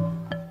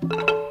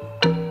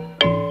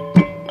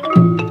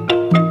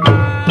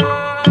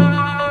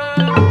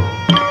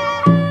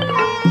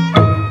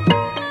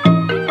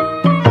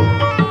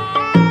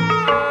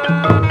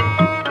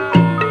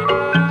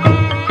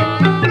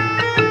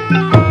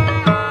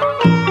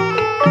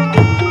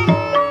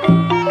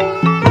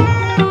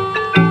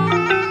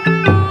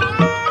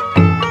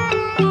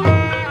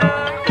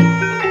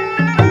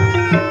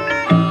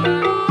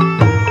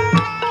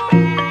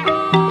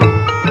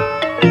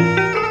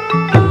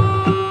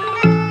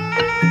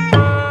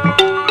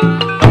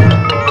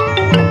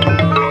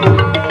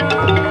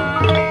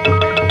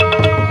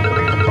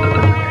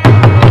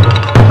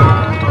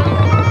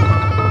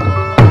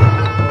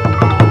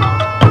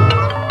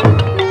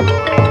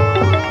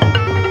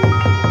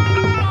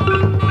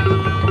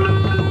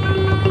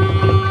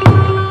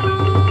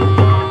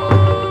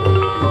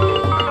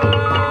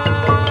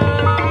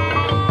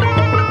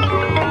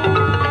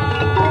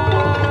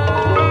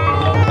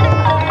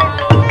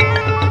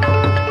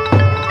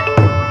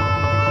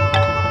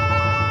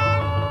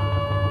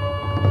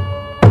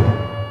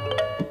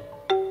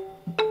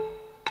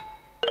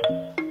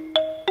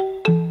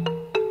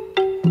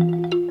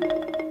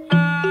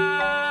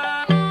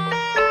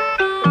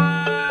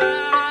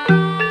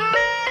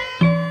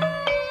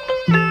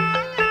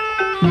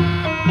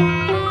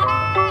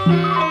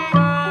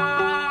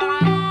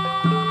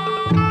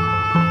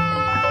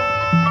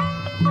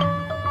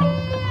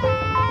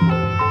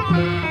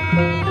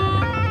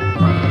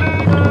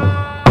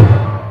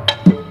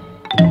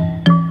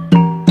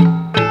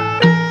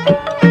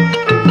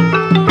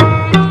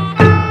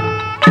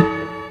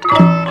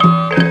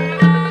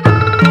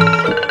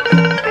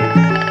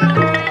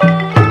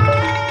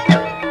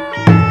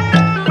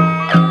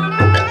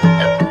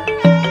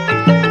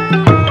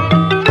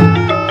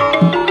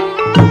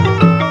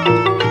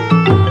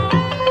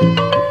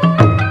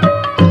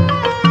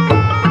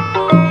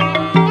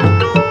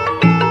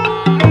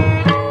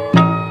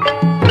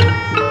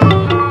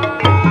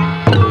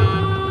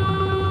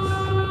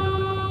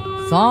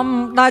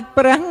ដាច់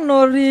ព្រះន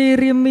រី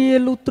រាមា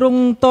លុទ្រ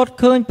ង់តត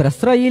ឃើញព្រះ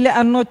ស្រីលក្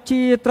ខណុ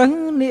ជាត្រឹង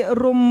និ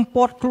រម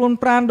ពាត់ខ្លួន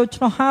ប្រាណដូ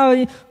ច្នោះហើយ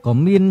ក៏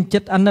មានចិ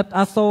ត្តអាណិត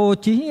អាសូរ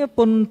ជា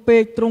ពុនពេ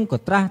កទ្រង់ក៏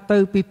ត្រាស់ទៅ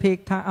ពិភេក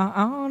ថា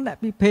អោអ្នក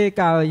ពិភេក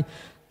ហើយ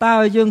តើ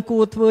យើងគួ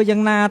រធ្វើយ៉ា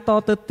ងណាត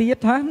ទៅទៀត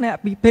ហ៎អ្នក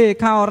ពិភេក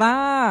ខោរា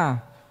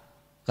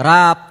ក្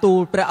រាបទូ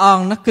លព្រះអ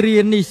ង្គណាគ្រា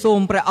នេះសូ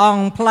មព្រះអ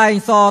ង្គថ្លែង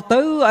សរ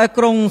ទៅឲ្យ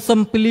ក្រុង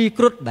សំពលី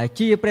គ្រុឌដែល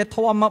ជាព្រះធ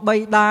ម្មបិ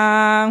តា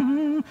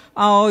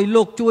ឲ្យ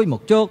លោកជួយម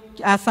កជោគ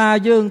អាសា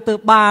យើងទៅ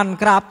បាន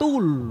ក្រាបទូ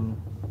ល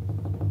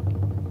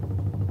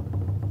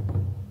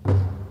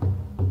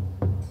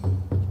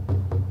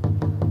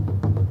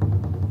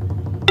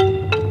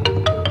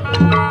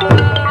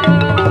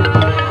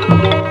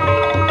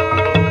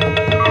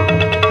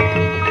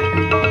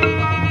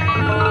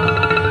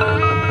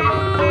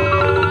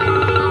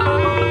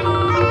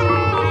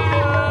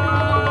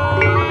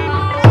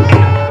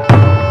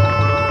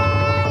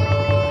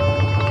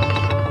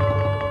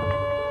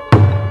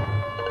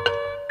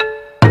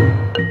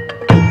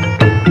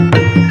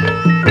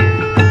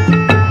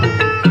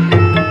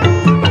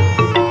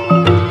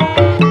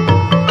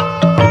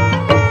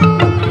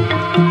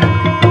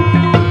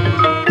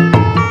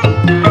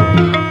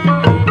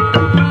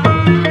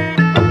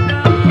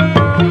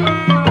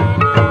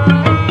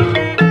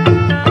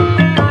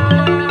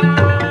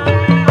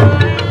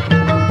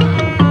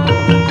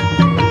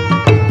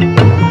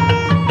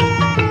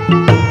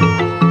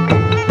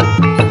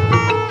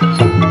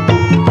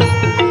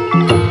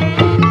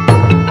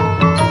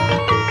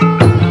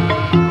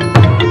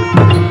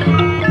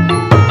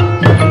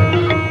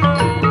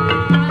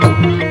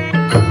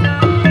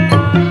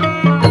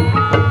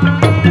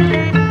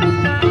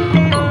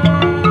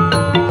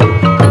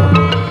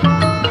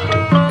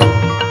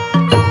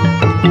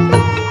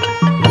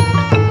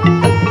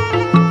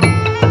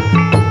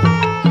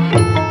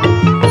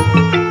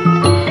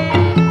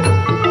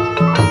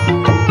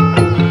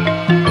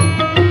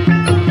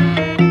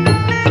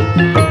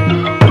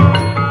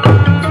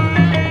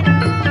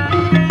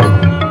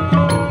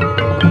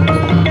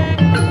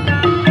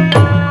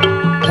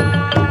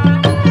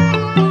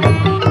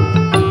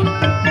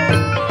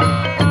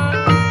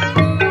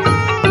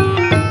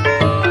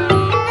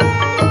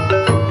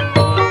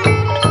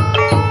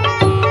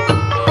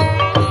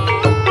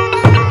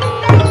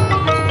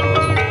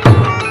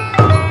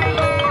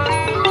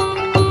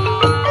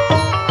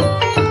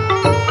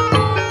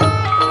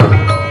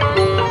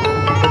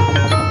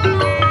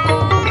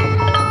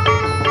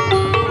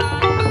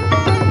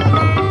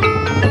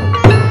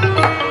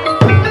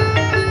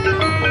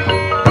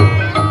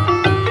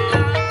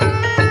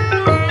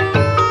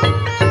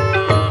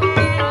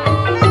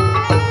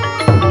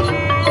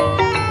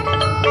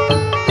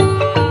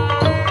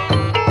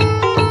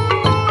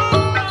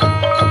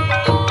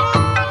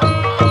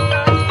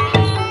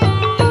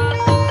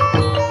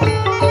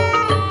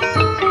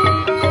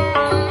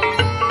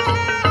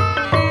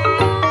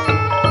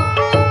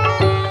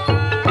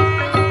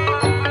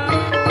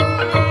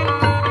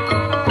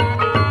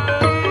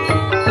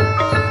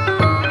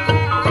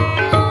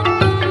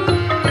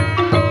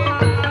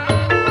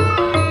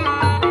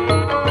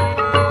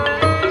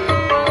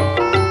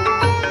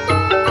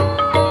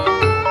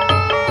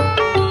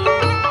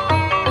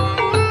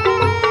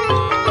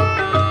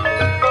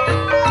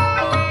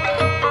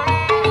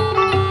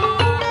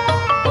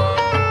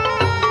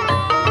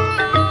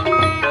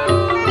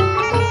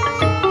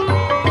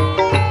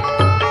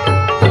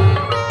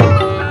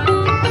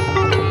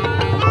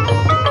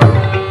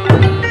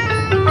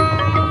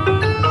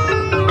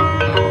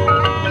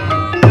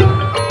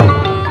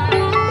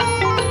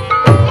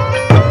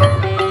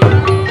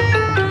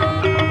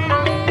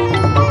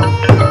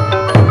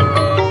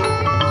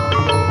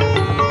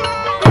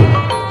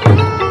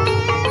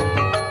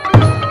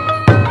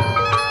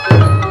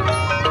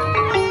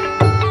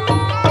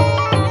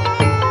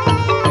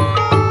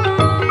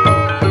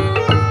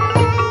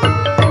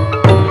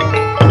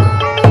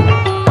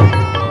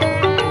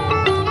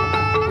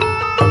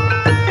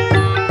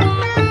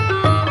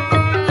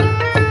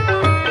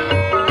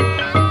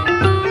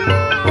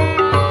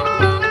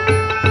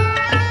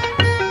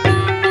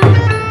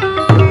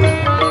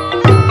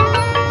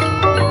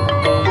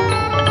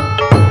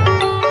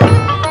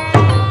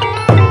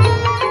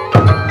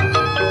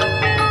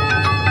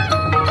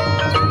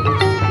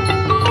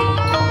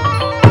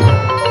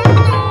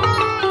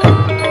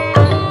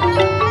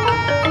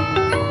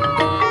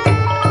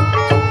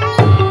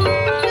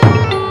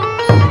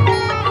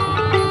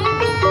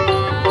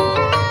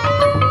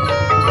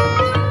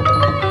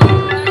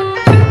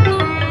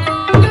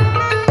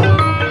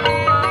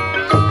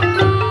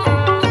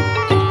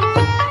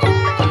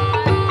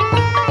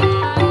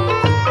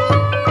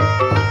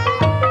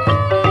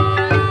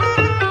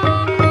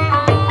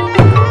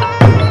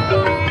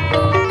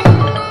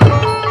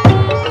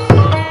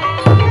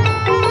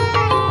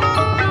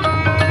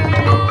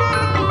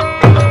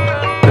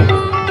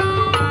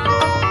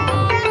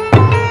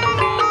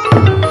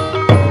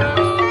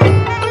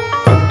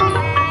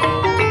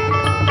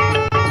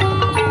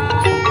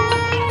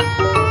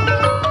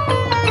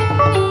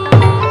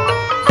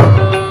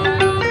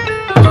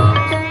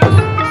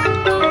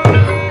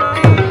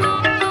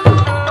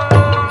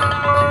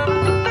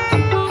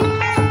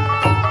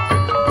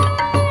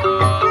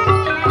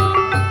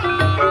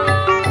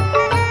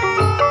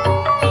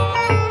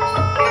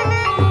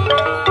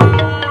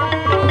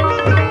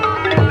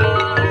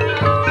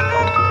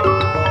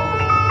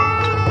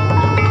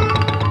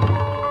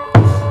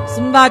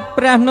ដេច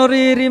ព្រះន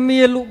រារា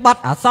មាលុបា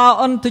ត់អាសោ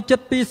អន្តចិ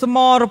ត្តពីសម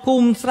រភូ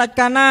មិស្រេច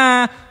កាណា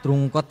ទ្រ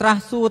ង់ក៏ត្រា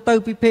ស់សួរទៅ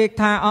ពិភេក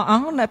ថាអោ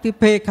អ្នកពិ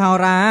ភេកខោ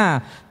រា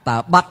តើ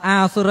បាត់អា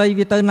សុរី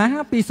វាទៅណា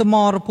ពីសម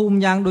រភូមិ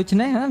យ៉ាងដូច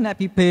នេះអ្នក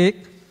ពិភេក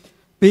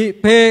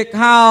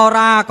ខោ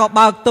រាក៏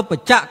បើកទឹកប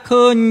ច្ចៈ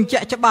ឃើញជា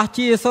ក់ច្បាស់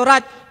ជាសុរ៉ា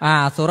ច់អា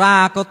សុរា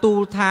ក៏ទូល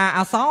ថា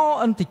អាសោ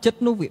អន្តចិត្ត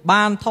នោះវា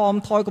បានថម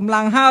ថយកម្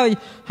លាំងហើយ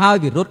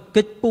វារត់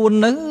កិច្ចពួន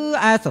នៅ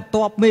ឯសត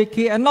បមេ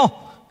ឃាឯណោះ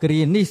គ្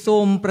រានេះសូ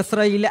មព្រះស្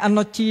រីលក្ខ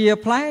ណុជា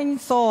ផ្លែង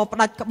សផ្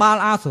ដាច់ក្បាល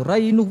អាសុរី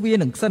នោះវា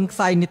នឹងខ្សិនខ្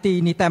សៃនីតិ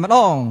នេះតែម្ដ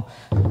ង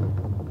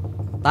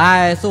តែ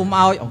សូម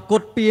ឲ្យអង្គ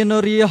ត់ពីន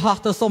រាហោះ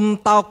ទៅសុំ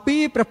តោកពី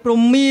ព្រះព្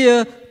រំមា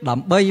ដើ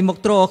ម្បីមក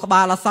ទ្រក្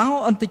បាលអាសោ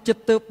អន្តចិត្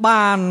តទៅ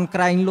បាន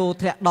ក្រែងលោ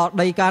ធ្លាក់ដល់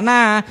ដីកាល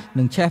ណា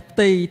នឹងឆេះផ្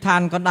ទៃឋា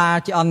នកណ្ដាល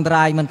ជាអន្ត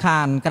រាយមិន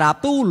ខានក្រាប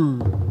ទូល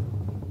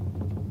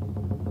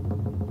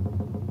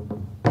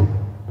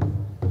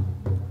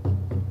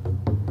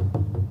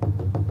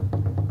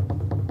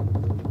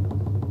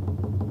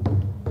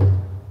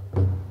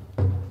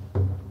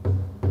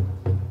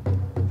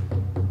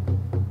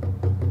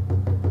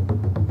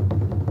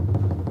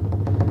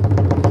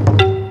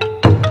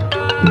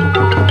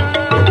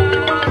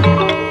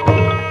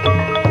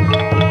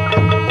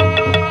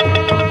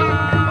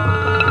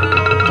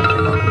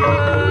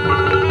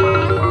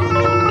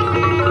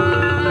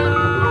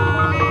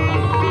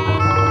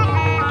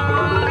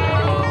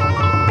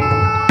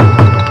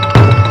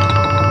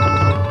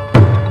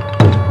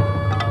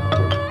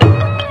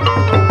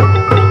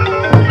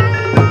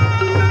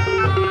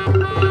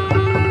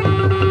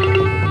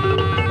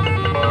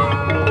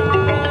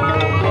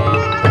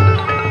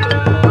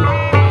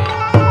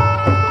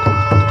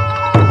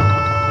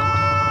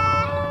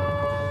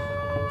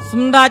ស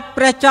ម្ដេច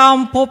ព្រះចោម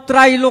ភពត្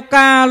រៃលោ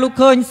កាលោក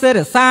ឃើញសេរ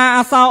សា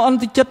អាសោអន្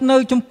តចិត្តនៅ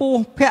ចំពោះ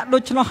ភ័ក្រដូ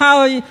ច្នោះហើ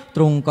យ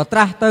ទ្រង់ក៏ត្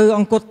រាស់ទៅអ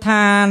ង្គត់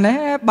ថាណែ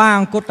បា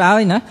អង្គត់ហើ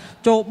យណា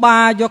ចូលបា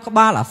យកក្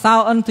បាលអាសោ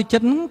អន្តចិ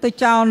ត្តទៅ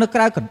ចោលនៅក្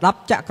រៅកណ្ដាប់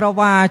ចក្រ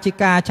វាជា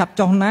ការឆាប់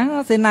ចុះណា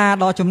សេនា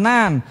ដ៏ចំ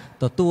ណាន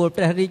ទទួល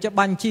ព្រះរាជ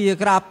បញ្ជា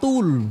ក្រាបទូ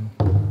ល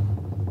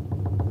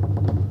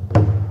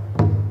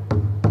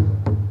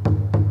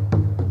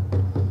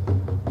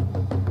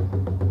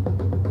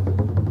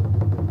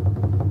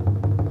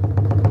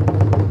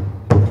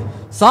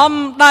ស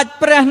ម្ដេច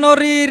ព្រះន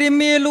រារា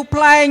មាលុ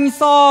ផ្លែង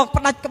ស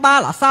ផ្ដាច់ក្បា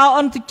លអាសោ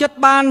អន្តចិត្ត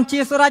បានជា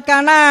ស្រេចកា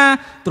លណា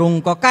ទ្រង់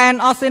ក៏កែន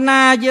អសេ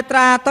នាយាត្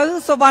រាទៅ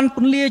សវណ្ណព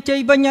ន្លាជ័យ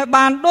វិញឲ្យ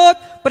បានដូច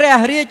ព្រះ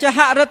រាជហ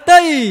ឫទ័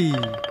យ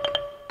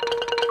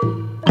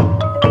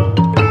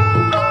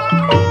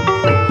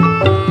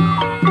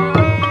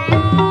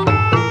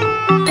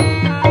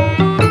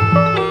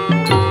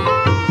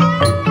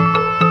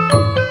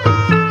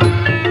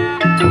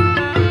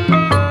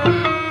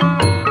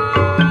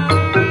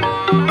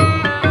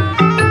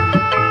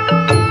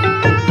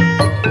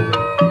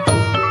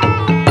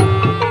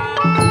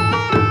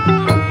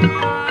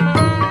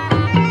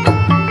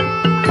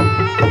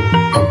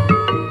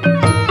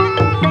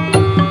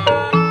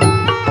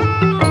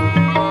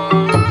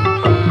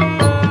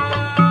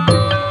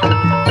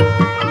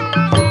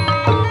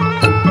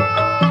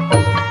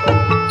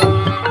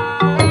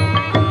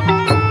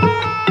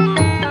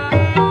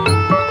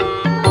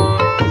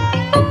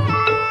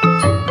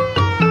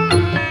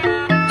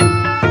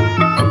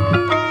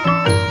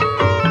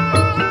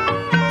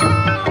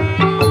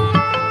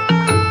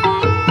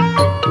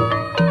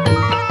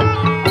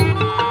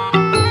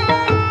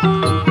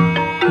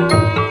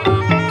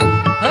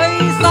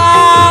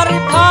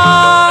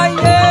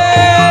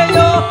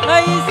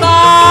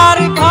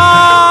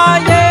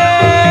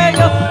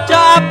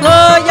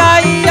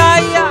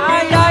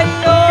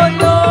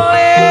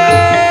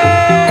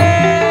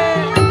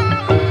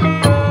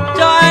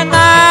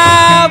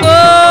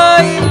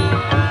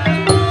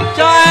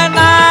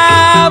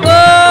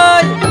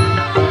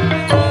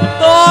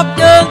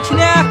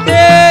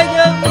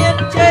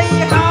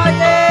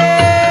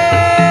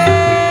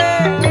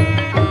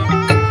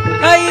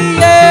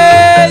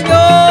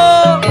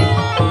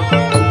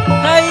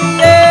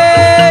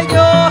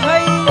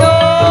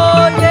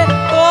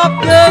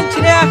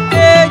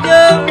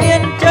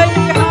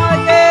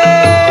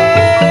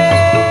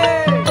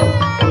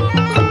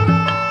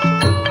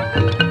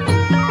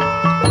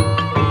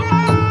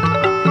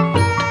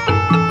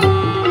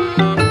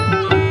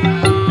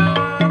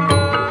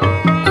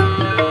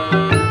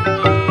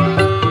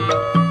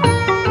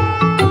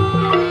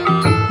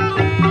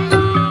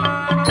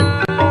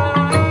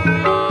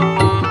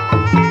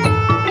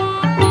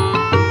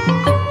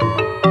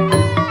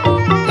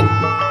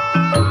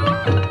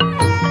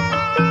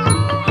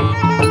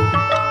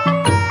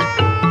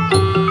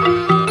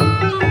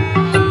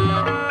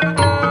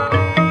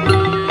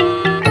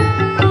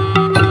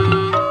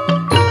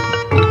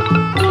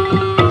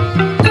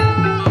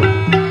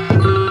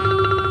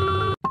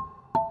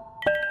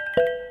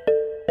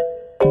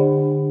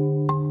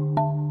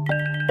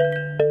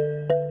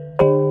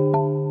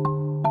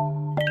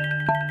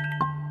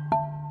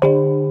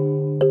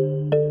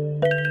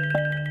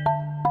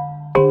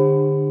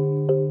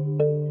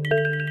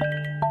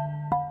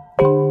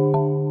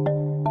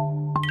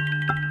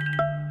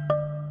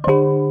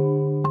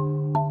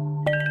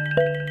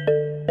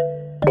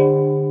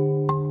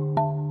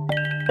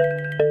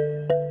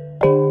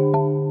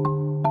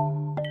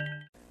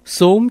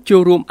សូមចូ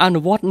លរួមអនុ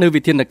វត្តនៅ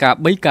វិធានការ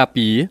3ការ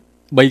ពារ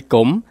3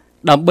កុំ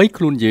ដើម្បី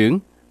ខ្លួនយើង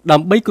ដើ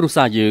ម្បីគ្រួ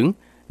សារយើង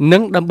និ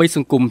ងដើម្បីស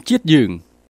ង្គមជាតិយើង